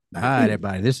All right,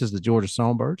 everybody. This is the Georgia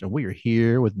Songbirds, and we are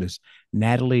here with Miss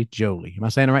Natalie Joly. Am I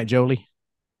saying it right, Joly?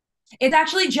 It's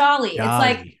actually Jolly. It's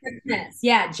like Jolly. Christmas.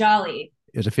 Yeah, Jolly.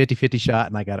 It was a 50-50 shot,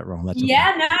 and I got it wrong. That's okay.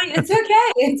 Yeah, no, it's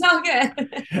okay. It's all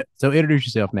good. So introduce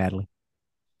yourself, Natalie.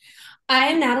 I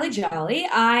am Natalie Jolly.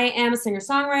 I am a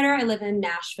singer-songwriter. I live in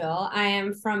Nashville. I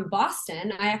am from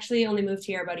Boston. I actually only moved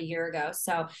here about a year ago.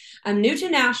 So I'm new to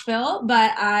Nashville,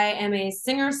 but I am a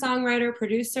singer-songwriter,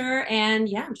 producer, and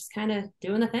yeah, I'm just kind of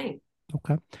doing the thing.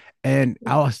 Okay. And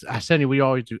I said we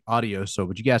always do audio, so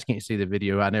but you guys can't see the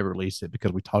video. I never released it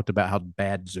because we talked about how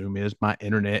bad Zoom is. My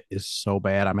internet is so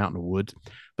bad. I'm out in the woods.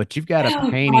 But you've got a Oh,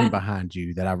 painting God. behind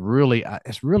you that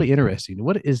it's really interesting.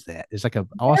 What is that? It's like a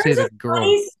all I see There's is a a girl.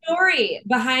 funny story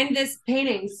behind this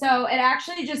painting. So it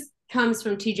actually just comes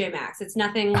from TJ Maxx. It's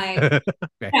nothing like,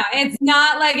 Okay. yeah, it's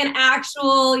not like an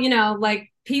actual,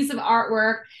 like piece of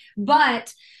artwork.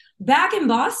 But back in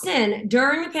Boston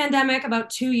during the pandemic, about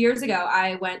 2 years ago,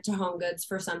 I went to Home Goods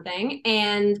for something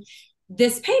and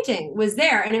this painting was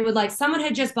there and it would like someone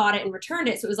had just bought it and returned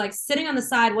it. So it was like sitting on the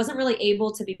side, wasn't really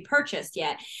able to be purchased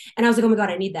yet. And I was like, oh my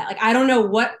God, I need that. Like, I don't know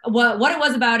what it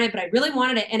was about it, but I really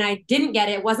wanted it and I didn't get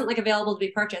it. It wasn't like available to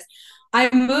be purchased.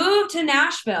 I moved to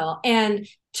Nashville and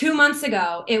 2 months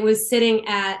ago, it was sitting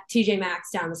at TJ Maxx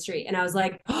down the street. And I was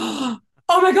like,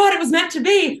 oh my God, it was meant to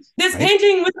be. This Right.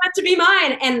 painting was meant to be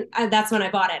mine. And that's when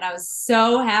I bought it. I was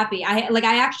so happy. I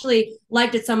actually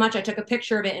liked it so much. I took a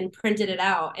picture of it and printed it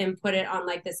out and put it on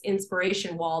like this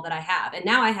inspiration wall that I have. And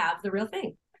now I have the real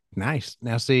thing. Nice.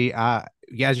 Now, see, guys,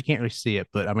 you can't really see it,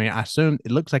 but I mean, I assume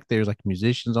it looks like there's like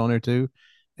musicians on there too,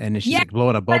 and then she's Yeah, like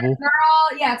blowing a like a bubble.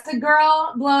 girl. Yeah, it's a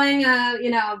girl blowing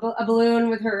a balloon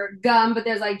with her gum. But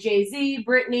there's like Jay-Z,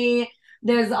 Britney.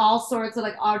 There's all sorts of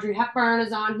like Audrey Hepburn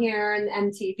is on here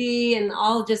and MTV and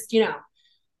all just a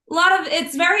lot of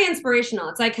it's very inspirational.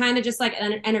 It's like kind of just like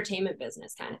an entertainment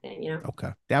business kind of thing. Okay.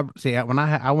 See, when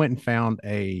I went and found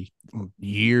a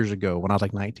years ago when I was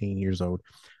like 19 years old,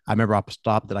 I remember I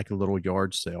stopped at like a little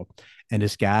yard sale, and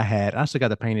this guy had I still got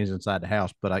the paintings inside the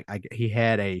house, but he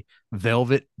had a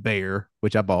velvet bear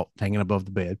which I bought hanging above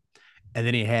the bed, and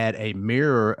then he had a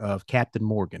mirror of Captain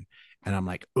Morgan. And I'm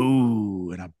like, ooh,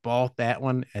 and I bought that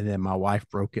one. And then my wife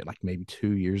broke it like maybe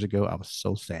 2 years ago. I was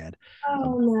so sad.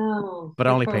 Oh no, But I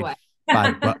your only poor paid wife.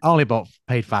 five, but I only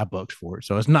paid $5 for it.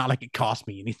 So it's not like it cost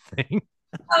me anything.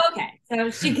 Oh, okay, so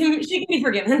she can be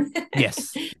forgiven.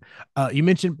 Yes. You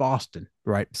mentioned Boston,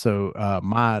 right? So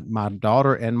my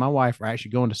daughter and my wife are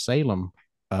actually going to Salem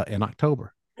in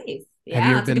October. Nice. Have you Yeah,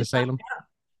 ever that's a been to good time. Salem?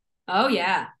 Oh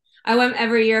yeah. I went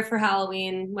every year for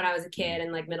Halloween when I was a kid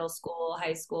in like middle school,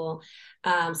 high school.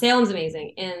 Salem's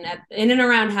amazing, and in and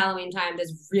around Halloween time,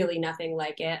 there's really nothing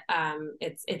like it.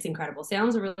 It's incredible.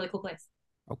 Salem's a really cool place.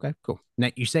 Okay, cool. Now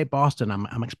you say Boston.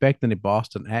 I'm expecting a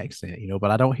Boston accent,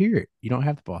 but I don't hear it. You don't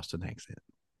have the Boston accent.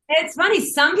 It's funny.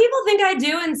 Some people think I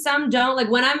do, and some don't. Like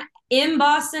when I'm in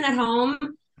Boston at home,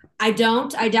 I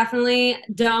don't. I definitely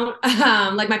don't.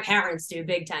 Like my parents do,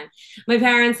 big time. My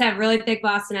parents have really thick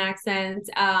Boston accents.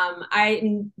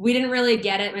 We didn't really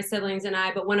get it, my siblings and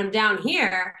I. But when I'm down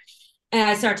here and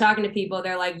I start talking to people,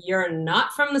 they're like, "You're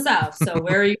not from the South, so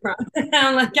where are you from?" And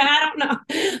I'm like, "I don't know.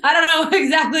 I don't know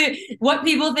exactly what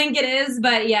people think it is,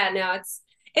 but yeah, no,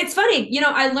 it's funny.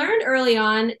 I learned early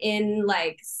on in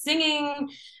like singing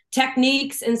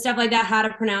techniques and stuff like that how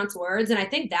to pronounce words, and I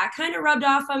think that kind of rubbed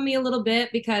off on me a little bit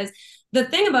because the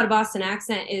thing about a Boston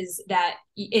accent is that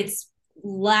it's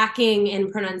lacking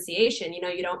in pronunciation.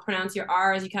 You don't pronounce your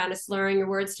R's, you kind of slurring your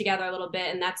words together a little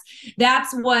bit, and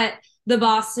that's what the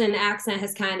Boston accent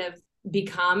has kind of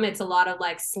become. It's a lot of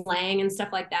like slang and stuff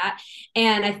like that.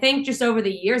 And I think just over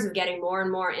the years of getting more and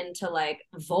more into like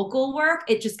vocal work,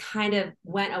 it just kind of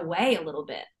went away a little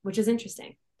bit, which is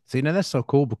interesting. See, now that's so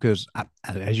cool because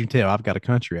as you can tell, I've got a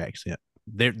country accent.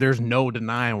 There's no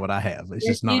denying what I have. It's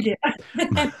Yes, just you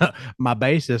not. do. My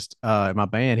bassist in my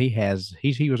band, he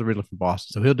was originally from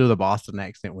Boston, so he'll do the Boston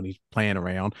accent when he's playing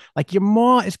around. Like your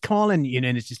mom is calling you,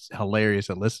 and it's just hilarious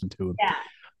to listen to him. Yeah.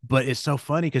 But it's so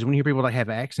funny because when you hear people like have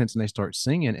accents and they start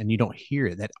singing and you don't hear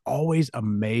it, that always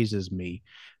amazes me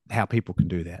how people can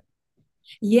do that.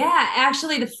 Yeah,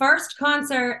 actually, the first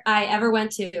concert I ever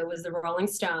went to was the Rolling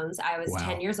Stones. I was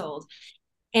 10 Wow. years old.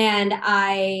 And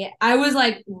I was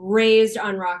like raised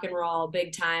on rock and roll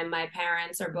big time. My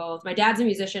parents are both, my dad's a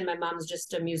musician, my mom's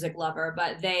just a music lover,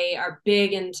 but they are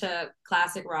big into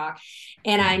classic rock.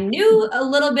 And I Mhm. knew a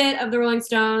little bit of the Rolling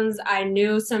Stones. I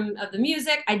knew some of the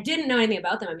music. I didn't know anything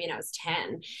about them. I mean, I was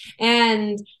 10.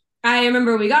 And I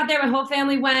remember we got there, my whole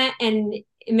family went, and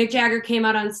Mick Jagger came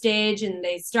out on stage and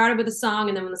they started with a song,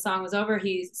 and then when the song was over,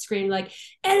 he screamed like,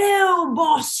 "Hello,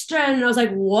 Boston!" And I was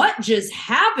like, "What just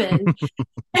happened?"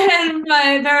 And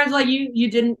my parents were like, you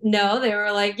didn't know? They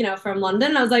were like, from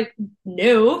London. I was like,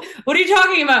 no. What are you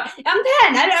talking about? I'm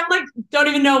 10. I'm like, don't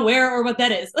even know where or what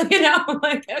that is. I'm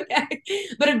like, okay.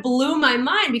 But it blew my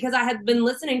mind because I had been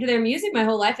listening to their music my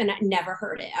whole life and I never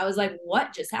heard it. I was like,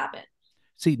 what just happened?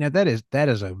 See, now that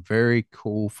is a very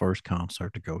cool first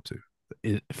concert to go to.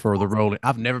 For the Rolling,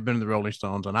 I've never been to the Rolling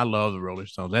Stones, and I love the Rolling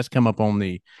Stones. That's come up on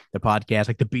the podcast,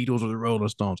 like the Beatles or the Rolling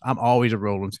Stones. I'm always a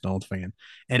Rolling Stones fan,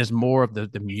 and it's more of the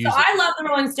So music. I love the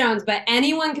Rolling Stones, but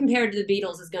anyone compared to the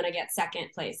Beatles is going to get second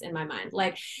place in my mind.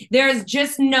 Like, there's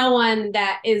just no one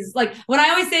that is like, when I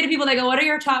always say to people, they go, what are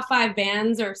your top 5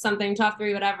 bands or something, top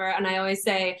 3, whatever. And I always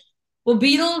say, well,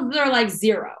 Beatles are like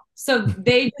 0. So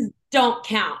they just don't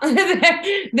count.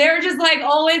 They're just like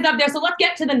always up there. So let's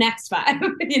get to the next 5.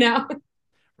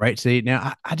 Right. See,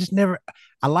 now I just never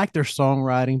I like their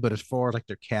songwriting, but as far as like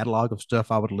their catalog of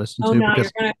stuff I would listen Oh to no,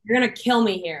 because you're gonna kill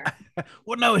me here.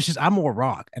 well, no, it's just I'm more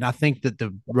rock. And I think that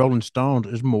the Rolling Stones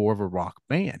is more of a rock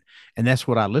band. And that's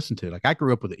what I listen to. Like I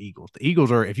grew up with the Eagles. The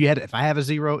Eagles are if I have a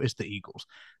zero, it's the Eagles.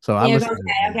 So I Yeah, listen okay,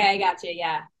 to them. okay, I got you.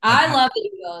 Yeah. And I love the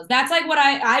Eagles. That's like what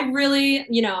I really,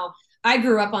 I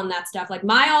grew up on that stuff. Like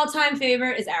my all-time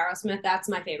favorite is Aerosmith. That's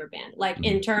my favorite band. Like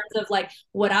in Mhm. terms of like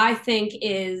what I think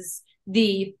is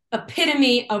the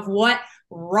epitome of what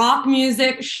rock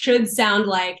music should sound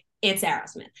like, it's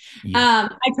Aerosmith.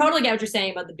 Yes. I totally get what you're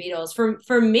saying about the Beatles.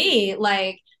 For me,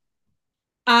 like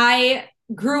I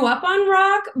grew up on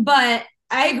rock, but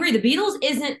I agree. The Beatles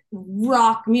isn't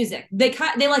rock music. They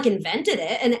like invented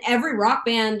it, and every rock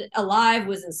band alive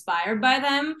was inspired by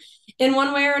them in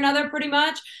one way or another, pretty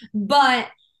much. But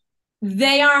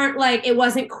they aren't like it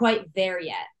wasn't quite there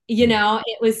yet.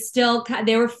 It was still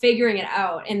they were figuring it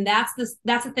out, and that's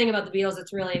the thing about the Beatles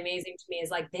that's really amazing to me is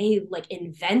like they like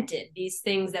invented these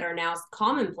things that are now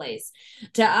commonplace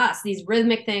to us, these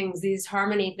rhythmic things, these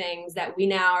harmony things that we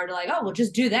now are like, oh, we'll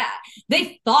just do that.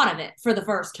 They thought of it for the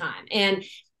first time, and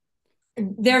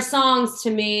their songs to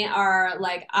me are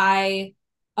like I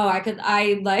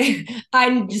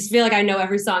just feel like I know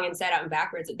every song inside out and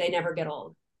backwards. They never get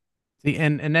old. See,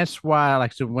 and that's why,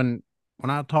 like, so when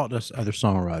I talk to other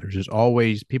songwriters, there's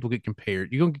always people get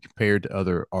compared. You're gonna get compared to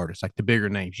other artists, like the bigger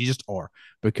names. You just are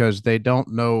because they don't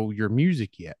know your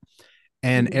music yet.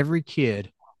 And Mhm. every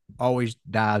kid always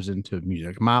dives into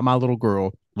music. My little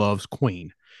girl loves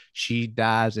Queen. She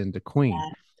dives into Queen,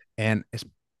 and it's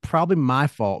probably my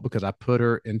fault because I put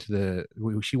her into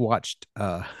she watched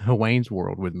Wayne's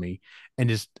World with me, and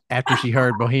just after she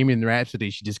heard Bohemian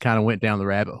Rhapsody, she just kind of went down the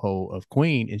rabbit hole of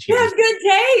Queen, and she You have just good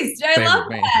taste. I love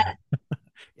favorite band.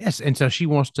 Yes, and so she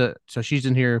wants to. So she's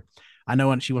in here. I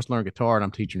know, and she wants to learn guitar, and I'm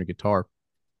teaching her guitar.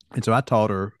 And so I taught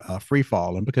her Free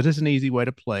Falling because it's an easy way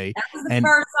to play. that. Was the And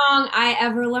first song I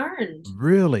ever learned.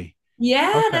 really, Yeah,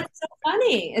 okay, that's so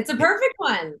funny. It's a it, perfect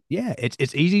one. yeah,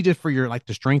 it's easy just for your like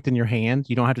to strengthen your hands.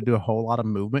 You don't have to do a whole lot of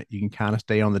movement. You can kind of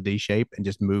stay on the D shape and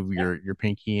just move Yeah. your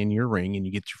pinky and your ring, and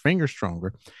you get your fingers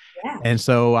stronger. Yeah. And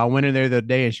so I went in there the other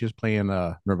day, and she was playing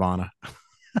Nirvana.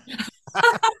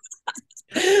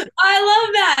 I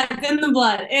love that. It's in the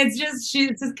blood.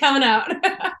 She's just coming out.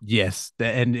 Yes,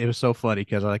 and it was so funny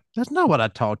because I like that's not what I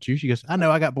taught you. She goes, I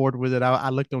know. I got bored with it. I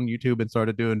looked on YouTube and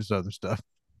started doing this other stuff.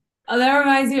 Oh, that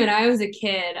reminds me when I was a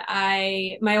kid,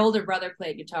 my older brother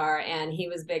played guitar and he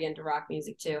was big into rock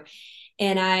music too.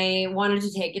 And I wanted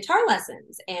to take guitar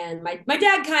lessons. And my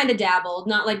dad kind of dabbled,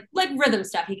 not like rhythm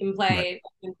stuff. He can Right.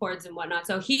 play chords and whatnot.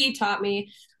 So he taught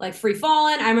me like Free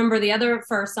Fallin'. I remember the other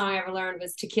first song I ever learned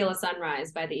was Tequila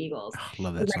Sunrise by the Eagles. Oh,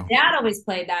 love And that song. my dad always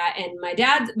played that. And my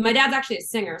dad's actually a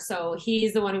singer. So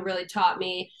he's the one who really taught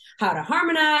me how to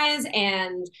harmonize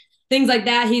and things like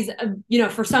that. He's,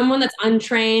 for someone that's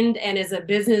untrained and is a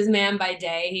businessman by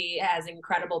day, he has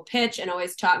incredible pitch and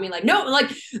always taught me like, no, like,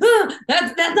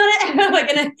 that's not it. Like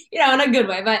in a good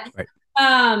way. But, Right.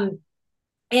 um,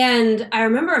 and I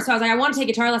remember, so I was like, I want to take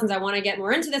guitar lessons. I want to get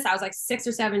more into this. I was like 6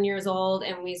 or 7 years old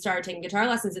and we started taking guitar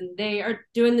lessons and they are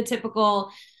doing the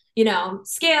typical,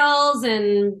 scales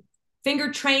and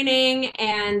finger training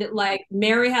and like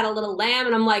Mary had a little lamb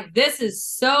and I'm like, this is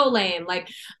so lame. Like,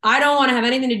 I don't want to have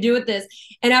anything to do with this.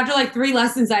 And after like 3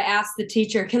 lessons, I asked the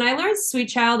teacher, can I learn Sweet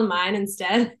Child of Mine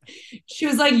instead? She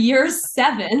was like, you're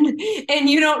 7 and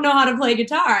you don't know how to play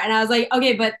guitar. And I was like,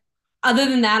 okay, but other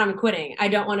than that, I'm quitting. I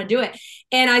don't want to do it.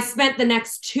 And I spent the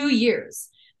next 2 years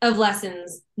of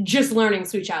lessons just learning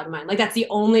Sweet Child of Mine. Like that's the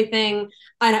only thing.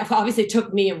 And it obviously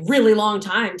took me a really long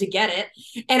time to get it.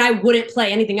 And I wouldn't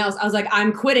play anything else. I was like,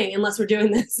 I'm quitting unless we're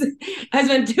doing this. I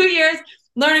spent 2 years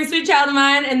learning Sweet Child of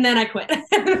Mine, and then I quit.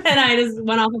 And I just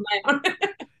went off on my own.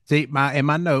 See, my in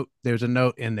my note, there's a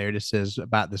note in there that says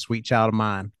about the sweet child of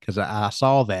mine because I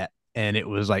saw that and it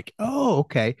was like, oh,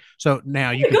 okay. So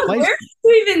now you can God, place where did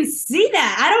you even see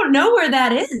that? I don't know where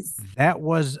that is. that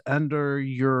was under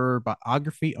your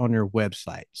biography on your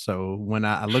website. So when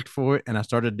I looked for it and I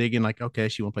started digging, like, okay,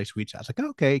 she want to play Sweet Child. I was like,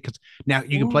 okay, because now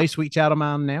you can Oh, play Sweet Child of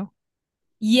Mine now.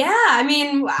 yeah, I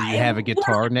mean, Do you have a when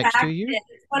guitar I next to you?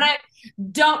 practice, when I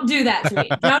don't do that to me,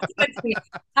 don't do it to me.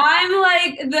 I'm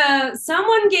like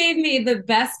someone gave me the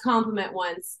best compliment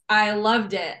once. I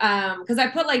loved it. Because I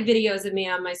put like videos of me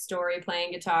on my story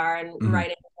playing guitar and Mhm.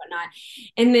 writing and whatnot.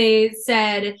 And they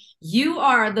said, "You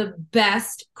are the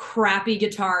best crappy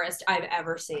guitarist I've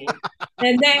ever seen."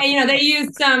 And they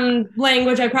used some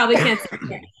language I probably can't say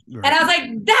here. And Right. I was like,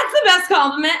 that's the best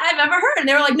compliment I've ever heard. And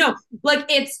they were like, no, like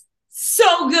it's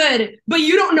so good, but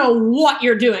you don't know what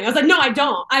you're doing. I was like, no, I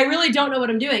don't. I really don't know what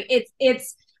I'm doing.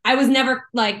 I was never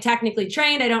like technically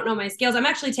trained. I don't know my skills. I'm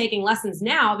actually taking lessons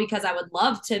now because I would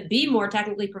love to be more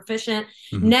technically proficient.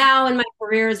 Mhm. Now in my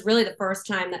career is really the first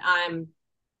time that I'm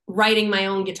writing my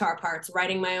own guitar parts,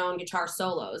 writing my own guitar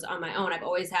solos on my own. I've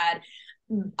always had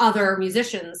other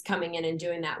musicians coming in and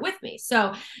doing that with me.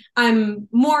 So I'm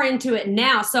more into it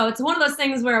now. So it's one of those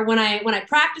things where when I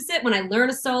practice it, when I learn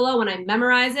a solo, when I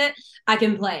memorize it, I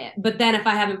can play it. But then if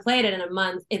I haven't played it in a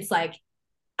month, it's like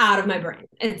out of my brain.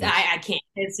 Yes. I can't.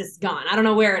 It's just gone. I don't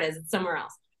know where it is. It's somewhere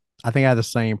else. I think I have the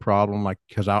same problem, like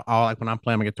because I like when I'm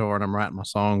playing my guitar and I'm writing my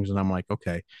songs and I'm like,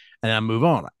 okay, and then I move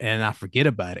on and I forget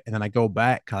about it, and then I go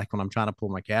back like when I'm trying to pull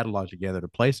my catalog together to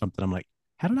play something, I'm like,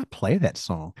 how did I play that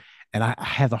song? And I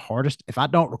have the hardest. If I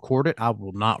don't record it, I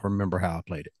will not remember how I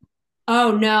played it.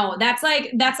 Oh no, that's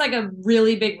like a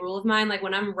really big rule of mine. Like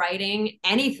when I'm writing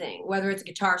anything, whether it's a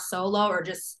guitar solo or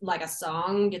just like a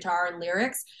song, guitar and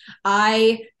lyrics,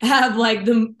 I have like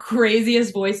the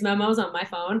craziest voice memos on my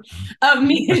phone of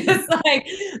me just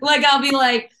like I'll be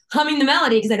like humming the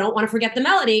melody because I don't want to forget the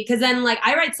melody because then like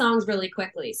I write songs really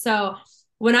quickly. So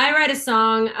when I write a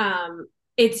song,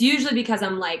 it's usually because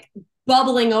I'm like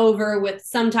bubbling over with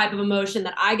some type of emotion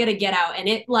that I got to get out and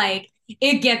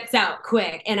it gets out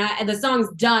quick and the song's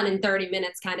done in 30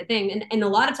 minutes kind of thing. And a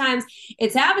lot of times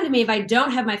it's happened to me if I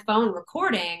don't have my phone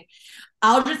recording,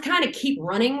 I'll just kind of keep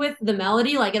running with the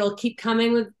melody. Like it'll keep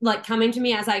coming to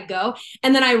me as I go.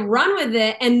 And then I run with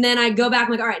it. And then I go back,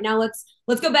 I'm like, all right, now let's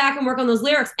go back and work on those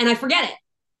lyrics. And I forget it.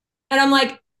 And I'm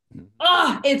like,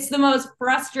 oh, it's the most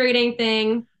frustrating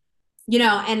thing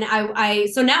and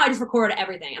so now I just record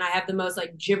everything and I have the most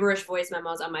like gibberish voice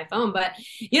memos on my phone, but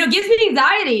it gives me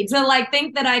anxiety to like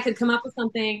think that I could come up with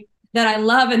something that I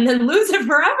love and then lose it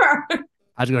forever.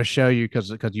 I was going to show you because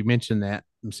you mentioned that.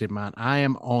 Let me see mine. I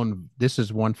am on. This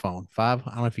is one phone. Five.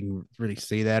 I don't know if you can really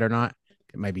see that or not.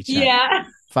 It may be chat. Yeah.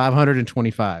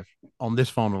 525 on this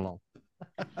phone alone.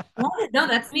 No,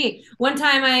 that's me. One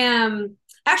time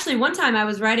I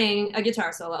was writing a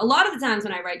guitar solo. A lot of the times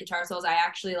when I write guitar solos, I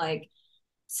actually like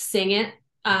sing it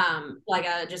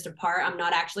like just a part. I'm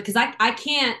not actually because I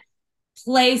can't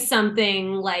play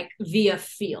something like via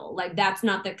feel. Like that's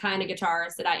not the kind of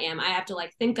guitarist that I am. I have to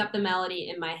like think up the melody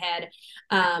in my head.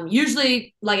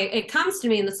 Usually like it comes to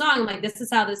me in the song, I'm like, this is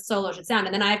how this solo should sound.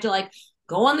 And then I have to like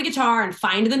go on the guitar and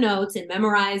find the notes and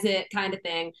memorize it kind of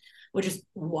thing, which is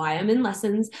why I'm in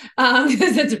lessons.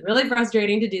 Because it's really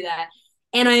frustrating to do that.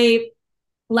 And I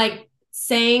like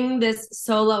sang this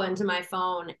solo into my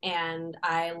phone and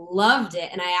I loved it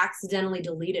and I accidentally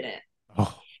deleted it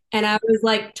Oh, and I was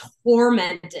like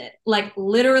tormented, like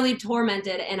literally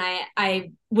tormented. And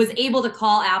I was able to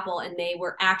call Apple and they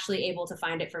were actually able to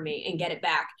find it for me and get it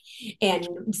back and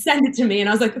send it to me. And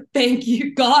I was like, thank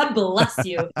you. God bless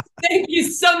you. Thank you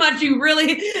so much. You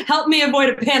really helped me avoid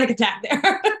a panic attack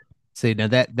there. see now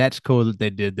that's cool that they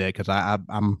did that because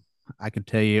I can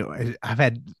tell you I've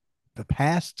had the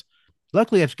past.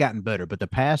 Luckily, it's gotten better, but the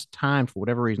past time for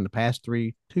whatever reason, the past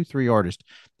three artists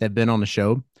that have been on the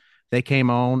show, they came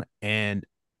on and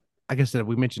like I said,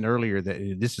 we mentioned earlier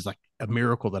that this is like a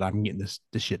miracle that I'm getting this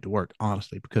shit to work,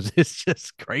 honestly, because it's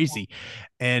just crazy.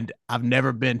 And I've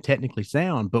never been technically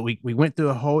sound, but we went through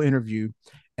a whole interview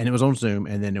and it was on Zoom.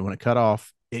 And then when it cut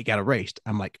off, it got erased.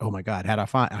 I'm like, oh my God, how'd I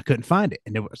find it? I couldn't find it.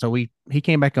 And so he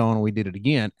came back on and we did it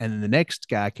again. And then the next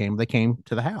guy they came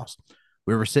to the house.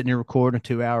 We were sitting here recording a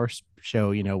 2 hour show.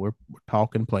 We're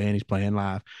talking, playing, he's playing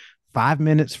live. 5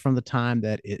 minutes from the time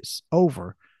that it's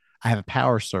over, I have a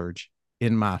power surge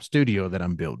in my studio that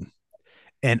I'm building,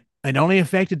 and it only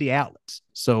affected the outlets.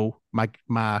 So my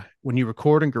when you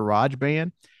record in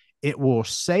GarageBand, it will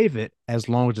save it as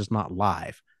long as it's not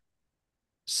live.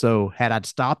 So had I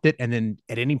stopped it and then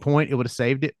at any point it would have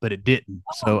saved it, but it didn't.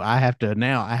 So I have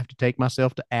to take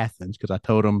myself to Athens because I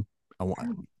told them I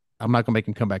want, I'm not gonna make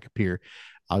him come back up here.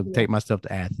 I'll Yeah. take myself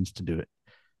to Athens to do it.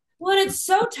 Well, it's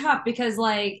so tough because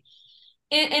like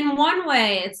in one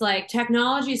way, it's like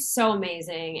technology is so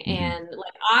amazing. Mm-hmm. And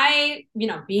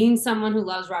like being someone who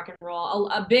loves rock and roll,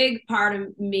 a big part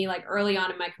of me, like early on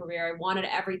in my career, I wanted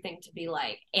everything to be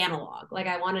like analog. Like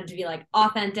I wanted to be like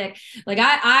authentic. Like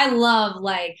I love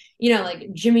like,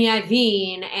 like Jimmy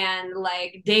Iovine and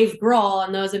like Dave Grohl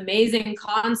and those amazing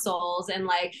consoles and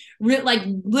like like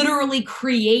literally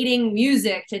creating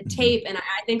music to Mm-hmm. tape. And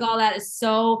I think all that is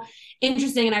so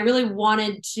interesting. And I really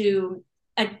wanted to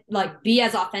like be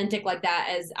as authentic like that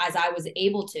as I was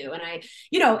able to. And I,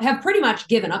 have pretty much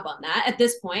given up on that at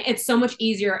this point. It's so much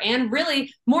easier and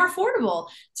really more affordable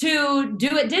to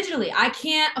do it digitally. I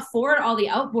can't afford all the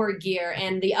outboard gear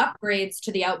and the upgrades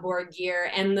to the outboard gear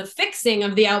and the fixing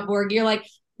of the outboard gear. Like,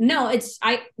 no,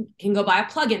 I can go buy a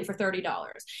plugin for $30.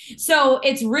 So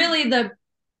it's really the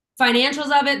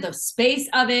financials of it, the space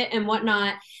of it, and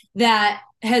whatnot that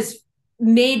has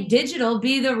made digital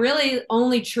be the really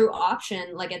only true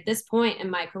option like at this point in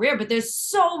my career. But there's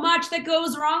so much that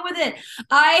goes wrong with it.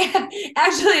 I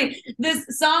actually, this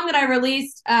song that I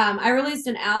released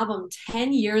an album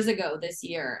 10 years ago this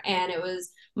year, and it was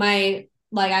my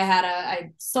like I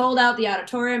sold out the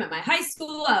auditorium at my high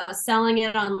school. I was selling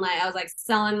it on I was like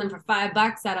selling them for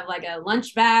 $5 out of like a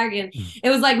lunch bag, and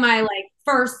it was like my like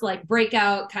first like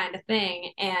breakout kind of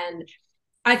thing. And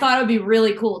I thought it would be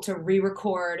really cool to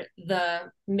re-record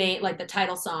the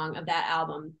title song of that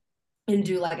album and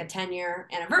do like a 10-year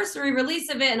anniversary release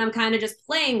of it. And I'm kind of just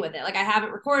playing with it. Like I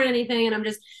haven't recorded anything and I'm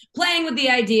just playing with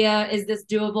the idea. Is this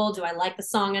doable? Do I like the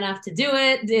song enough to do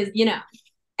it?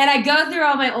 And I go through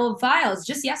all my old files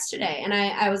just yesterday and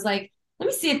I was like, let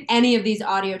me see if any of these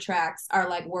audio tracks are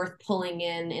like worth pulling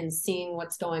in and seeing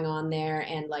what's going on there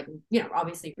and like,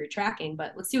 obviously retracking,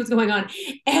 but let's see what's going on.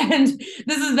 And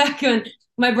this is back when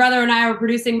my brother and I were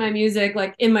producing my music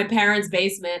like in my parents'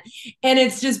 basement. And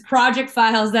it's just project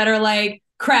files that are like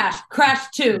crash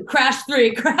 2, crash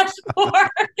 3, crash 4.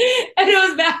 And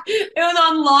it was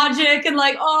on Logic and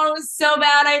like, oh, it was so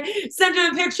bad. I sent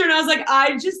him a picture and I was like,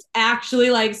 I just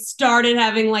actually like started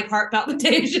having like heart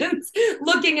palpitations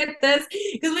looking at this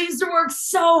because we used to work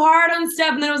so hard on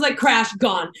stuff and then it was like crash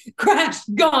gone.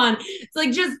 It's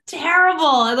like just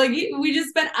terrible. Like we just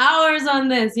spent hours on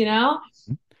this.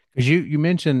 Because you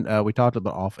mentioned we talked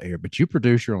about off air, but you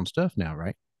produce your own stuff now,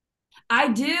 right? I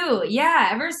do. Yeah.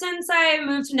 Ever since I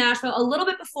moved to Nashville, a little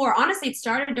bit before, honestly, it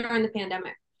started during the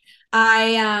pandemic.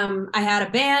 I had a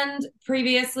band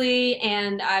previously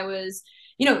and I was,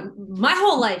 my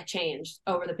whole life changed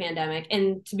over the pandemic.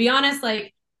 And to be honest,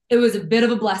 like it was a bit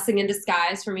of a blessing in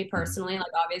disguise for me Mm-hmm. personally.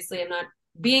 Like obviously I'm not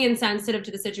being insensitive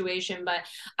to the situation, but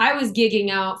I was gigging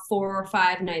out 4 or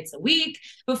 5 nights a week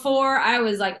before. I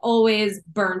was like always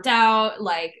burnt out,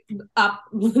 like up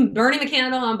burning the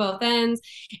candle on both ends.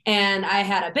 And I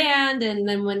had a band. And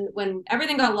then when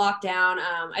everything got locked down,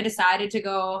 I decided to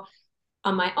go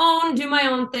on my own, do my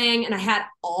own thing. And I had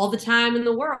all the time in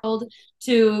the world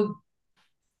to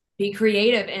be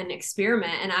creative and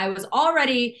experiment. And I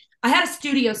had a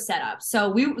studio set up.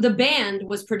 So the band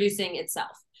was producing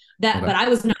itself. Okay. But I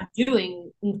was not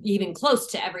doing even close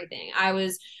to everything. I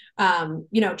was,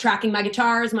 tracking my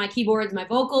guitars, my keyboards, my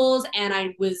vocals, and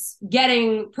I was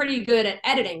getting pretty good at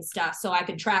editing stuff. So I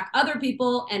could track other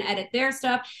people and edit their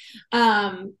stuff.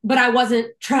 But I wasn't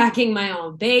tracking my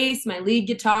own bass, my lead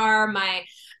guitar, my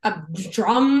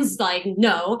drums, like,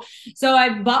 no. So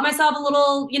I bought myself a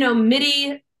little,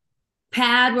 MIDI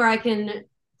pad where I can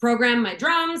program my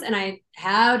drums, and I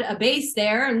had a bass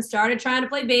there and started trying to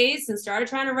play bass and started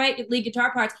trying to write lead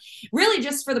guitar parts, really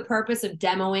just for the purpose of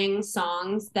demoing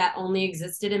songs that only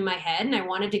existed in my head. And I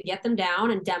wanted to get them down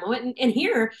and demo it and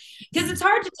hear, because Mm-hmm. it's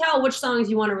hard to tell which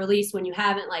songs you want to release when you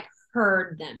haven't like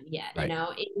heard them yet, Right.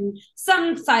 in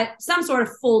some sort of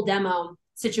full demo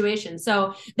situation.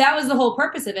 So that was the whole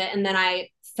purpose of it. And then I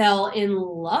fell in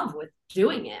love with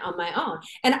doing it on my own.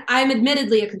 And I'm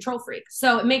admittedly a control freak.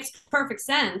 So it makes perfect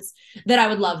sense that I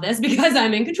would love this because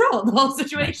I'm in control of the whole Right.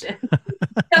 situation.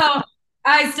 So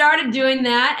I started doing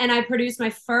that and I produced my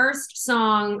first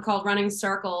song called Running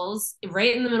Circles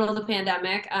right in the middle of the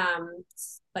pandemic,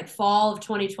 like fall of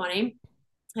 2020.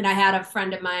 And I had a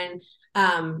friend of mine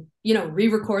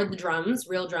re-record the drums,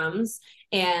 real drums,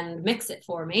 and mix it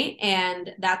for me.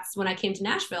 And that's when I came to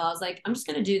Nashville. I was like, I'm just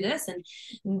going to do this. And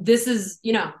this is,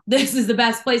 this is the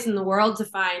best place in the world to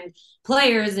find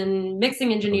players and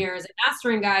mixing engineers and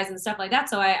mastering guys and stuff like that.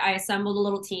 So I assembled a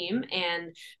little team,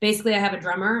 and basically I have a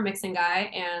drummer, a mixing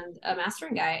guy, and a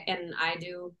mastering guy, and I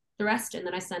do the rest, and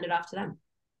then I send it off to them.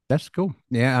 That's cool.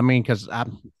 Yeah, I mean, because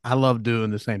I love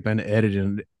doing the same thing,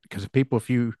 editing. Because people, if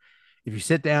you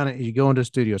sit down and you go into a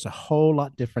studio, it's a whole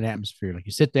lot different atmosphere. Like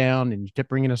you sit down and you keep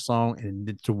bringing a song,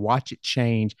 and to watch it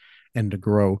change and to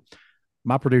grow.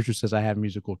 My producer says I have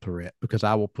musical Tourette because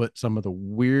I will put some of the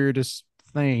weirdest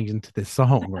things into this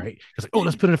song, right? It's like, oh,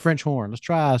 let's put in a French horn, let's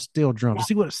try a steel drum, let's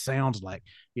see what it sounds like,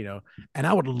 you know. And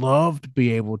I would love to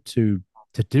be able to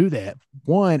do that.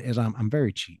 One is I'm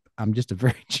very cheap. I'm just a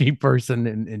very cheap person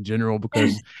in general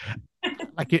because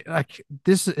like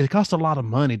this it costs a lot of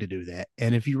money to do that.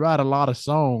 And if you write a lot of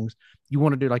songs, you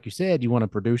want to do like you said, you want to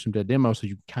produce them to a demo so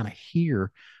you kind of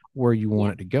hear where you Yeah.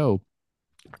 want it to go.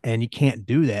 And you can't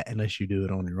do that unless you do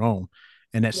it on your own.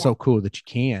 And that's Yeah. so cool that you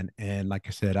can. And like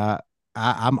I said,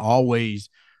 I'm always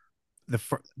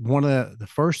one of the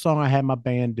first song I had my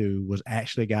band do was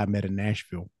actually a guy I met in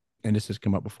Nashville, and this has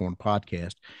come up before in the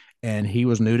podcast. And he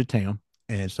was new to town,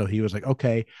 and so he was like,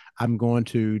 "Okay, I'm going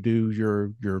to do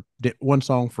your one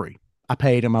song free." I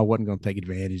paid him. I wasn't going to take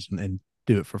advantage and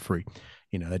do it for free.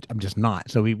 I'm just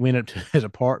not. So we went up to his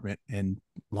apartment, and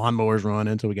lawnmowers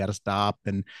running, so we got to stop.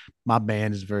 And my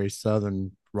band is very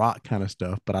southern rock kind of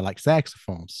stuff, but I like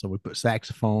saxophones, so we put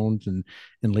saxophones and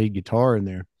lead guitar in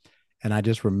there. And I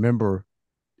just remember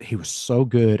he was so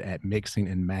good at mixing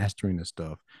and mastering the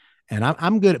stuff. And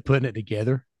I'm good at putting it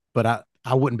together, but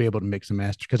I wouldn't be able to mix and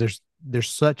master because there's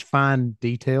such fine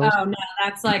details. Oh no,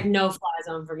 that's like no fly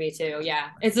zone for me too. Yeah,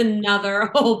 it's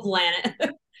another whole planet.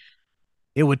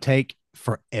 It would take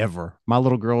forever. My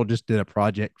little girl just did a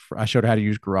project I showed her how to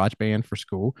use GarageBand for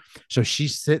school. So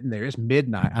she's sitting there, it's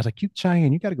midnight. I was like,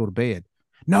 Cheyenne, you got to go to bed.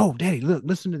 No, Daddy, look,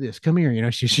 listen to this. Come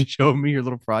here. She showed me your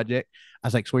little project. I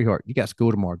was like, sweetheart, you got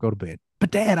school tomorrow. Go to bed.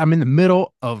 But Dad, I'm in the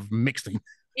middle of mixing.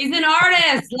 He's an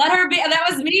artist. Let her be. That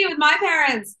was me with my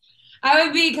parents. I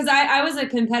would be because I was a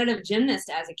competitive gymnast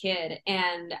as a kid,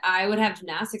 and I would have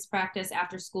gymnastics practice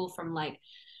after school from like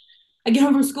I get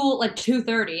home from school at like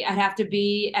 2:30. I'd have to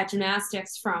be at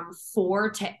gymnastics from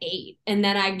 4 to 8. And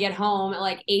then I'd get home at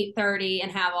like 8:30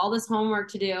 and have all this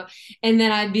homework to do. And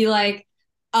then I'd be like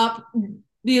up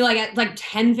be like at like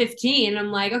 10:15.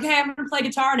 I'm like, okay, I'm gonna play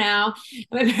guitar now.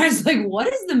 And my parents are like, what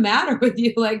is the matter with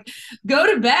you? Like,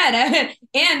 go to bed.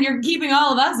 And you're keeping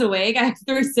all of us awake. I have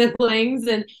 3 siblings,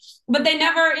 and but they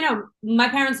never, my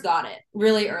parents got it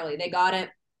really early. They got it.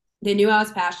 They knew I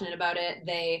was passionate about it.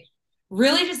 They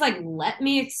really just like let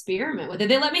me experiment with it.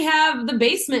 They let me have the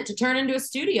basement to turn into a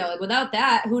studio. Like without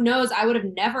that, who knows? I would have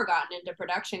never gotten into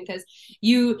production because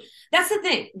that's the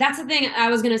thing. That's the thing I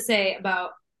was gonna say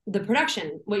about the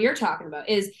production. What you're talking about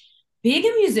is being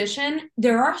a musician,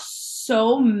 there are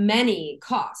so many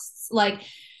costs. Like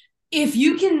if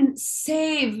you can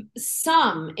save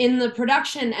some in the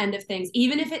production end of things,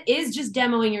 even if it is just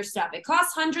demoing your stuff, it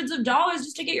costs hundreds of dollars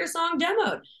just to get your song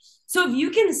demoed. So if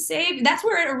you can save, that's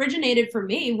where it originated for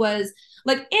me was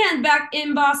like, and back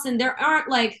in Boston, there aren't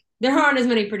as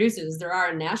many producers as there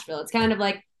are in Nashville. It's kind of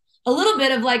like a little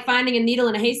bit of like finding a needle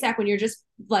in a haystack when you're just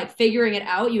like figuring it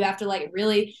out. You have to like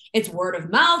really, it's word of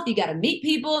mouth. You got to meet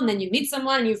people, and then you meet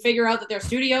someone and you figure out that their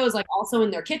studio is like also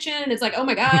in their kitchen. It's like, oh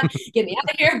my God, get me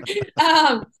out of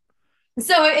here.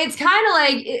 So it's kind of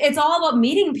like it's all about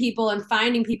meeting people and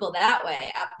finding people that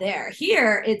way up there.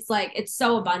 Here, it's like it's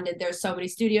so abundant. There's so many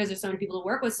studios, there's so many people to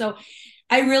work with. So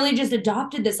I really just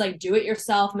adopted this like do it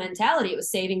yourself mentality. It was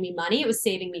saving me money, it was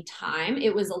saving me time.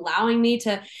 It was allowing me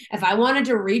to, if I wanted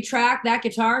to retrack that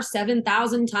guitar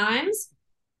 7,000 times,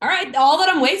 all right, all that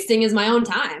I'm wasting is my own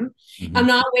time. Mm-hmm. I'm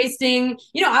not wasting,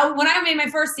 when I made my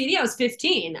first CD, I was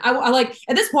 15. I like,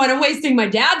 at this point, I'm wasting my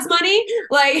dad's money.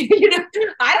 Like,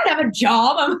 I don't have a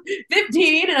job. I'm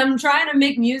 15 and I'm trying to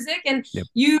make music, and Yep.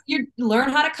 you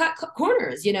learn how to cut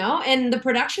corners, and the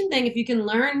production thing, if you can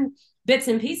learn bits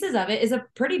and pieces of it, is a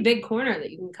pretty big corner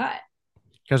that you can cut.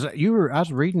 Because I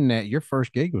was reading that your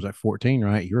first gig was at 14,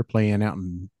 right? You were playing out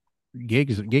in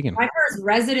gigging. My first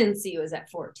residency was at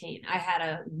 14. I had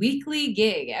a weekly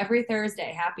gig every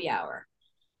Thursday, happy hour.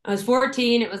 I was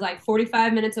 14. It was like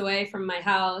 45 minutes away from my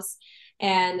house,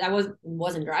 and I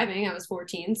wasn't driving. I was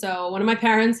 14. So one of my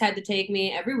parents had to take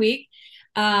me every week.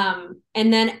 And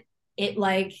then it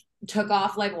like took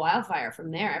off like wildfire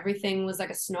from there. Everything was like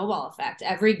a snowball effect.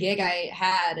 Every gig I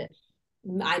had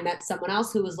I met someone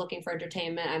else who was looking for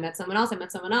entertainment. I met someone else. I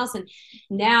met someone else. And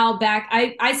now back,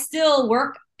 I still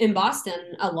work in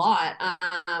Boston a lot.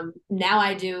 Now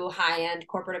I do high end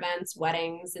corporate events,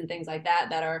 weddings, and things like that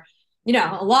that are,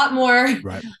 a lot more, a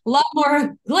Right. lot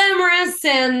more glamorous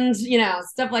and,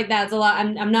 stuff like that. It's a lot.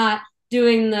 I'm not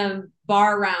doing the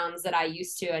bar rounds that I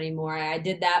used to anymore. I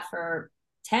did that for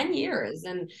 10 years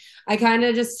and I kind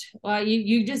of just, well,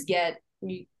 you just get,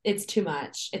 it's too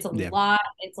much. It's a Yeah. lot.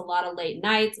 It's a lot of late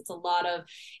nights. It's a lot of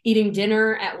eating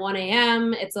dinner at 1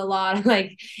 a.m. It's a lot of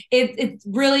like, it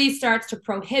really starts to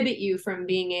prohibit you from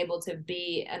being able to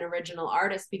be an original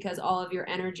artist because all of your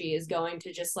energy is going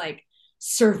to just like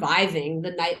surviving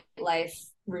the nightlife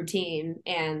routine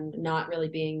and not really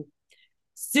being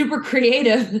super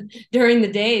creative during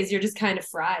the days. You're just kind of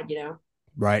fried.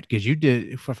 Right. Because you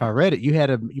did, if I read it, you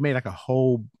made like a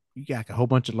whole, you got like a whole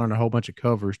bunch of, learn a whole bunch of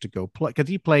covers to go play.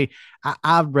 Because you play,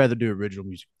 I'd rather do original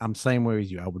music. I'm the same way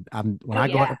as you. When Oh I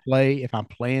go out yeah. to play, if I'm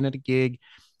playing at a gig,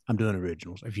 I'm doing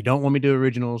originals. If you don't want me to do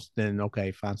originals, then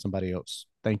okay, find somebody else.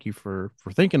 Thank you for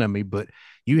thinking of me. But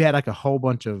you had like a whole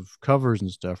bunch of covers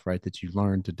and stuff, right, that you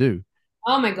learned to do.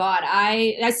 Oh my God.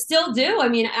 I still do. I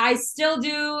mean, I still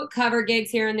do cover gigs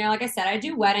here and there. Like I said, I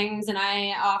do weddings and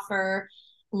I offer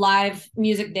live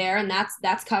music there and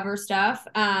that's cover stuff.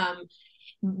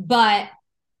 But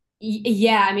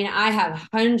yeah, I mean, I have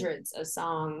hundreds of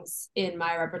songs in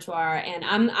my repertoire, and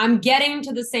I'm getting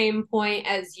to the same point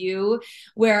as you,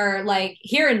 where like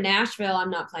here in Nashville,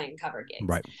 I'm not playing cover gigs,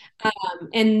 Right.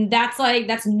 and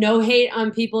that's no hate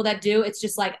on people that do. It's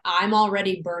just like I'm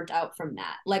already burnt out from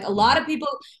that. Like a lot Mhm. of people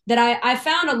that I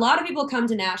found a lot of people come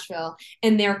to Nashville,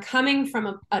 and they're coming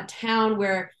from a town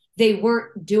where they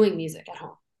weren't doing music at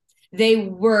home. They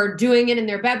were doing it in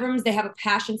their bedrooms. They have a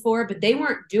passion for it, but they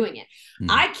weren't doing it. Mhm.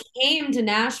 I came to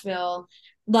Nashville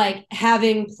like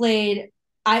having played.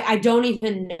 I don't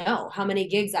even know how many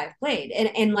gigs I've played.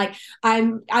 And like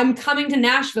I'm coming to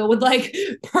Nashville with like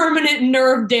permanent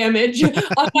nerve damage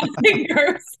on my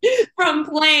fingers from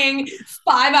playing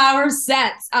 5 hour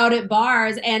sets out at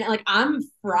bars. And like I'm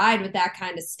fried with that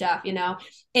kind of stuff.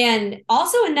 And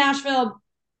also in Nashville,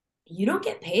 you don't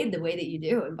get paid the way that you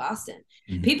do in Boston.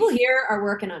 Mhm. People here are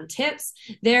working on tips.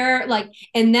 They're like,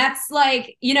 and that's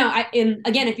like,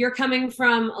 again, if you're coming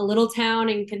from a little town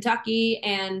in Kentucky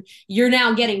and you're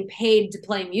now getting paid to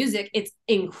play music, it's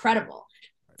incredible.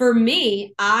 For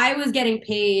me, I was getting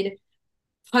paid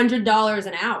 $100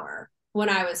 an hour when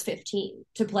I was 15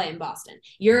 to play in Boston.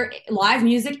 Your live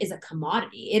music is a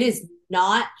commodity. It is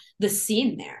not the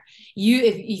scene there.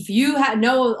 If you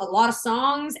know a lot of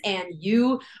songs and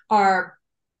you are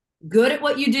good at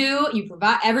what you do, you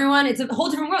provide everyone, it's a whole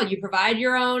different world. You provide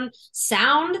your own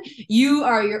sound. You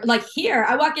are your like here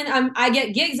I walk in, I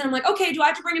get gigs and I'm like, okay, do I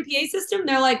have to bring a PA system?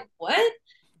 They're like, what?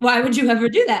 Why would you ever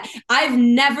do that? I've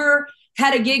never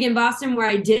had a gig in Boston where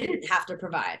I didn't have to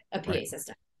provide a Right. PA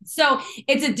system. So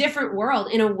it's a different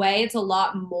world. In a way, it's a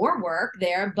lot more work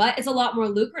there, but it's a lot more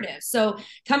lucrative. So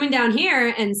coming down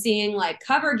here and seeing like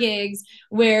cover gigs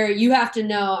where you have to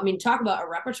know, I mean, talk about a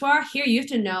repertoire. Here you have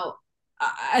to know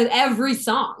every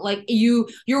song. Like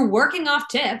you're working off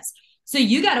tips. So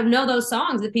you got to know those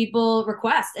songs that people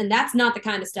request. And that's not the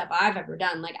kind of stuff I've ever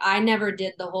done. Like I never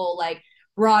did the whole like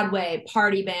Broadway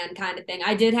party band kind of thing.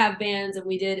 I did have bands and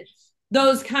we did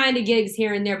those kind of gigs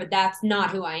here and there, but that's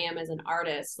not who I am as an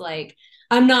artist. Like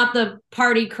I'm not the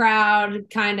party crowd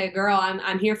kind of girl.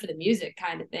 I'm here for the music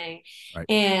kind of thing. Right.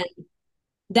 And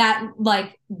that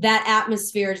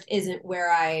atmosphere isn't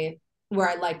where I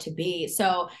like to be.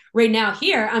 So right now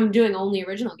here I'm doing only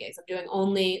original gigs. I'm doing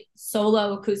only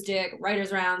solo acoustic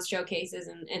writers rounds, showcases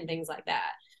and things like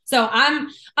that. So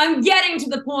I'm getting to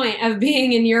the point of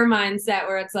being in your mindset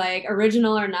where it's like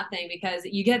original or nothing because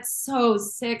you get so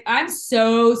sick. I'm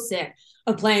so sick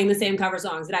of playing the same cover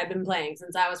songs that I've been playing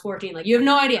since I was 14. Like you have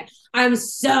no idea. I'm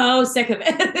so sick of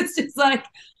it. It's just like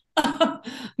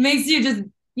makes you just,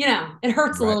 it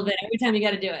hurts a Right. little bit every time you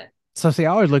got to do it. So see,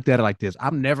 I always looked at it like this.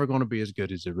 I'm never going to be as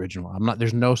good as the original. I'm not,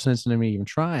 there's no sense in me even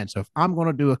trying. So if I'm going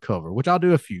to do a cover, which I'll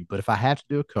do a few, but if I have to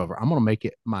do a cover, I'm going to make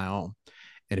it my own.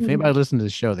 And if Mm-hmm. anybody listens to the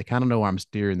show, they kind of know where I'm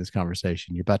steering this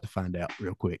conversation. You're about to find out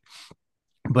real quick.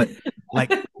 But like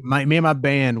me and my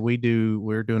band, we're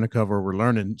doing a cover. We're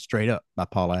learning Straight Up by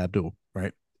Paula Abdul,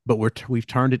 right? But we've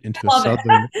turned it into Love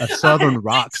it. a I southern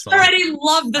rock song. already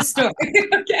love the story.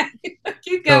 Okay,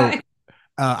 keep So going.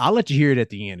 I'll let you hear it at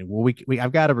the end. Well,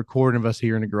 I've got a recording of us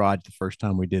here in the garage the first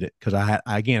time we did it because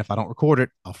again, if I don't record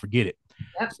it, I'll forget it.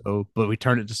 Yep. So, but we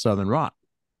turned it to Southern rock.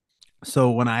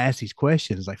 So when I ask these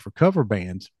questions, like for cover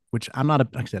bands, which I'm not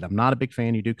like I said, I'm not a big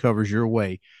fan. You do covers your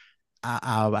way.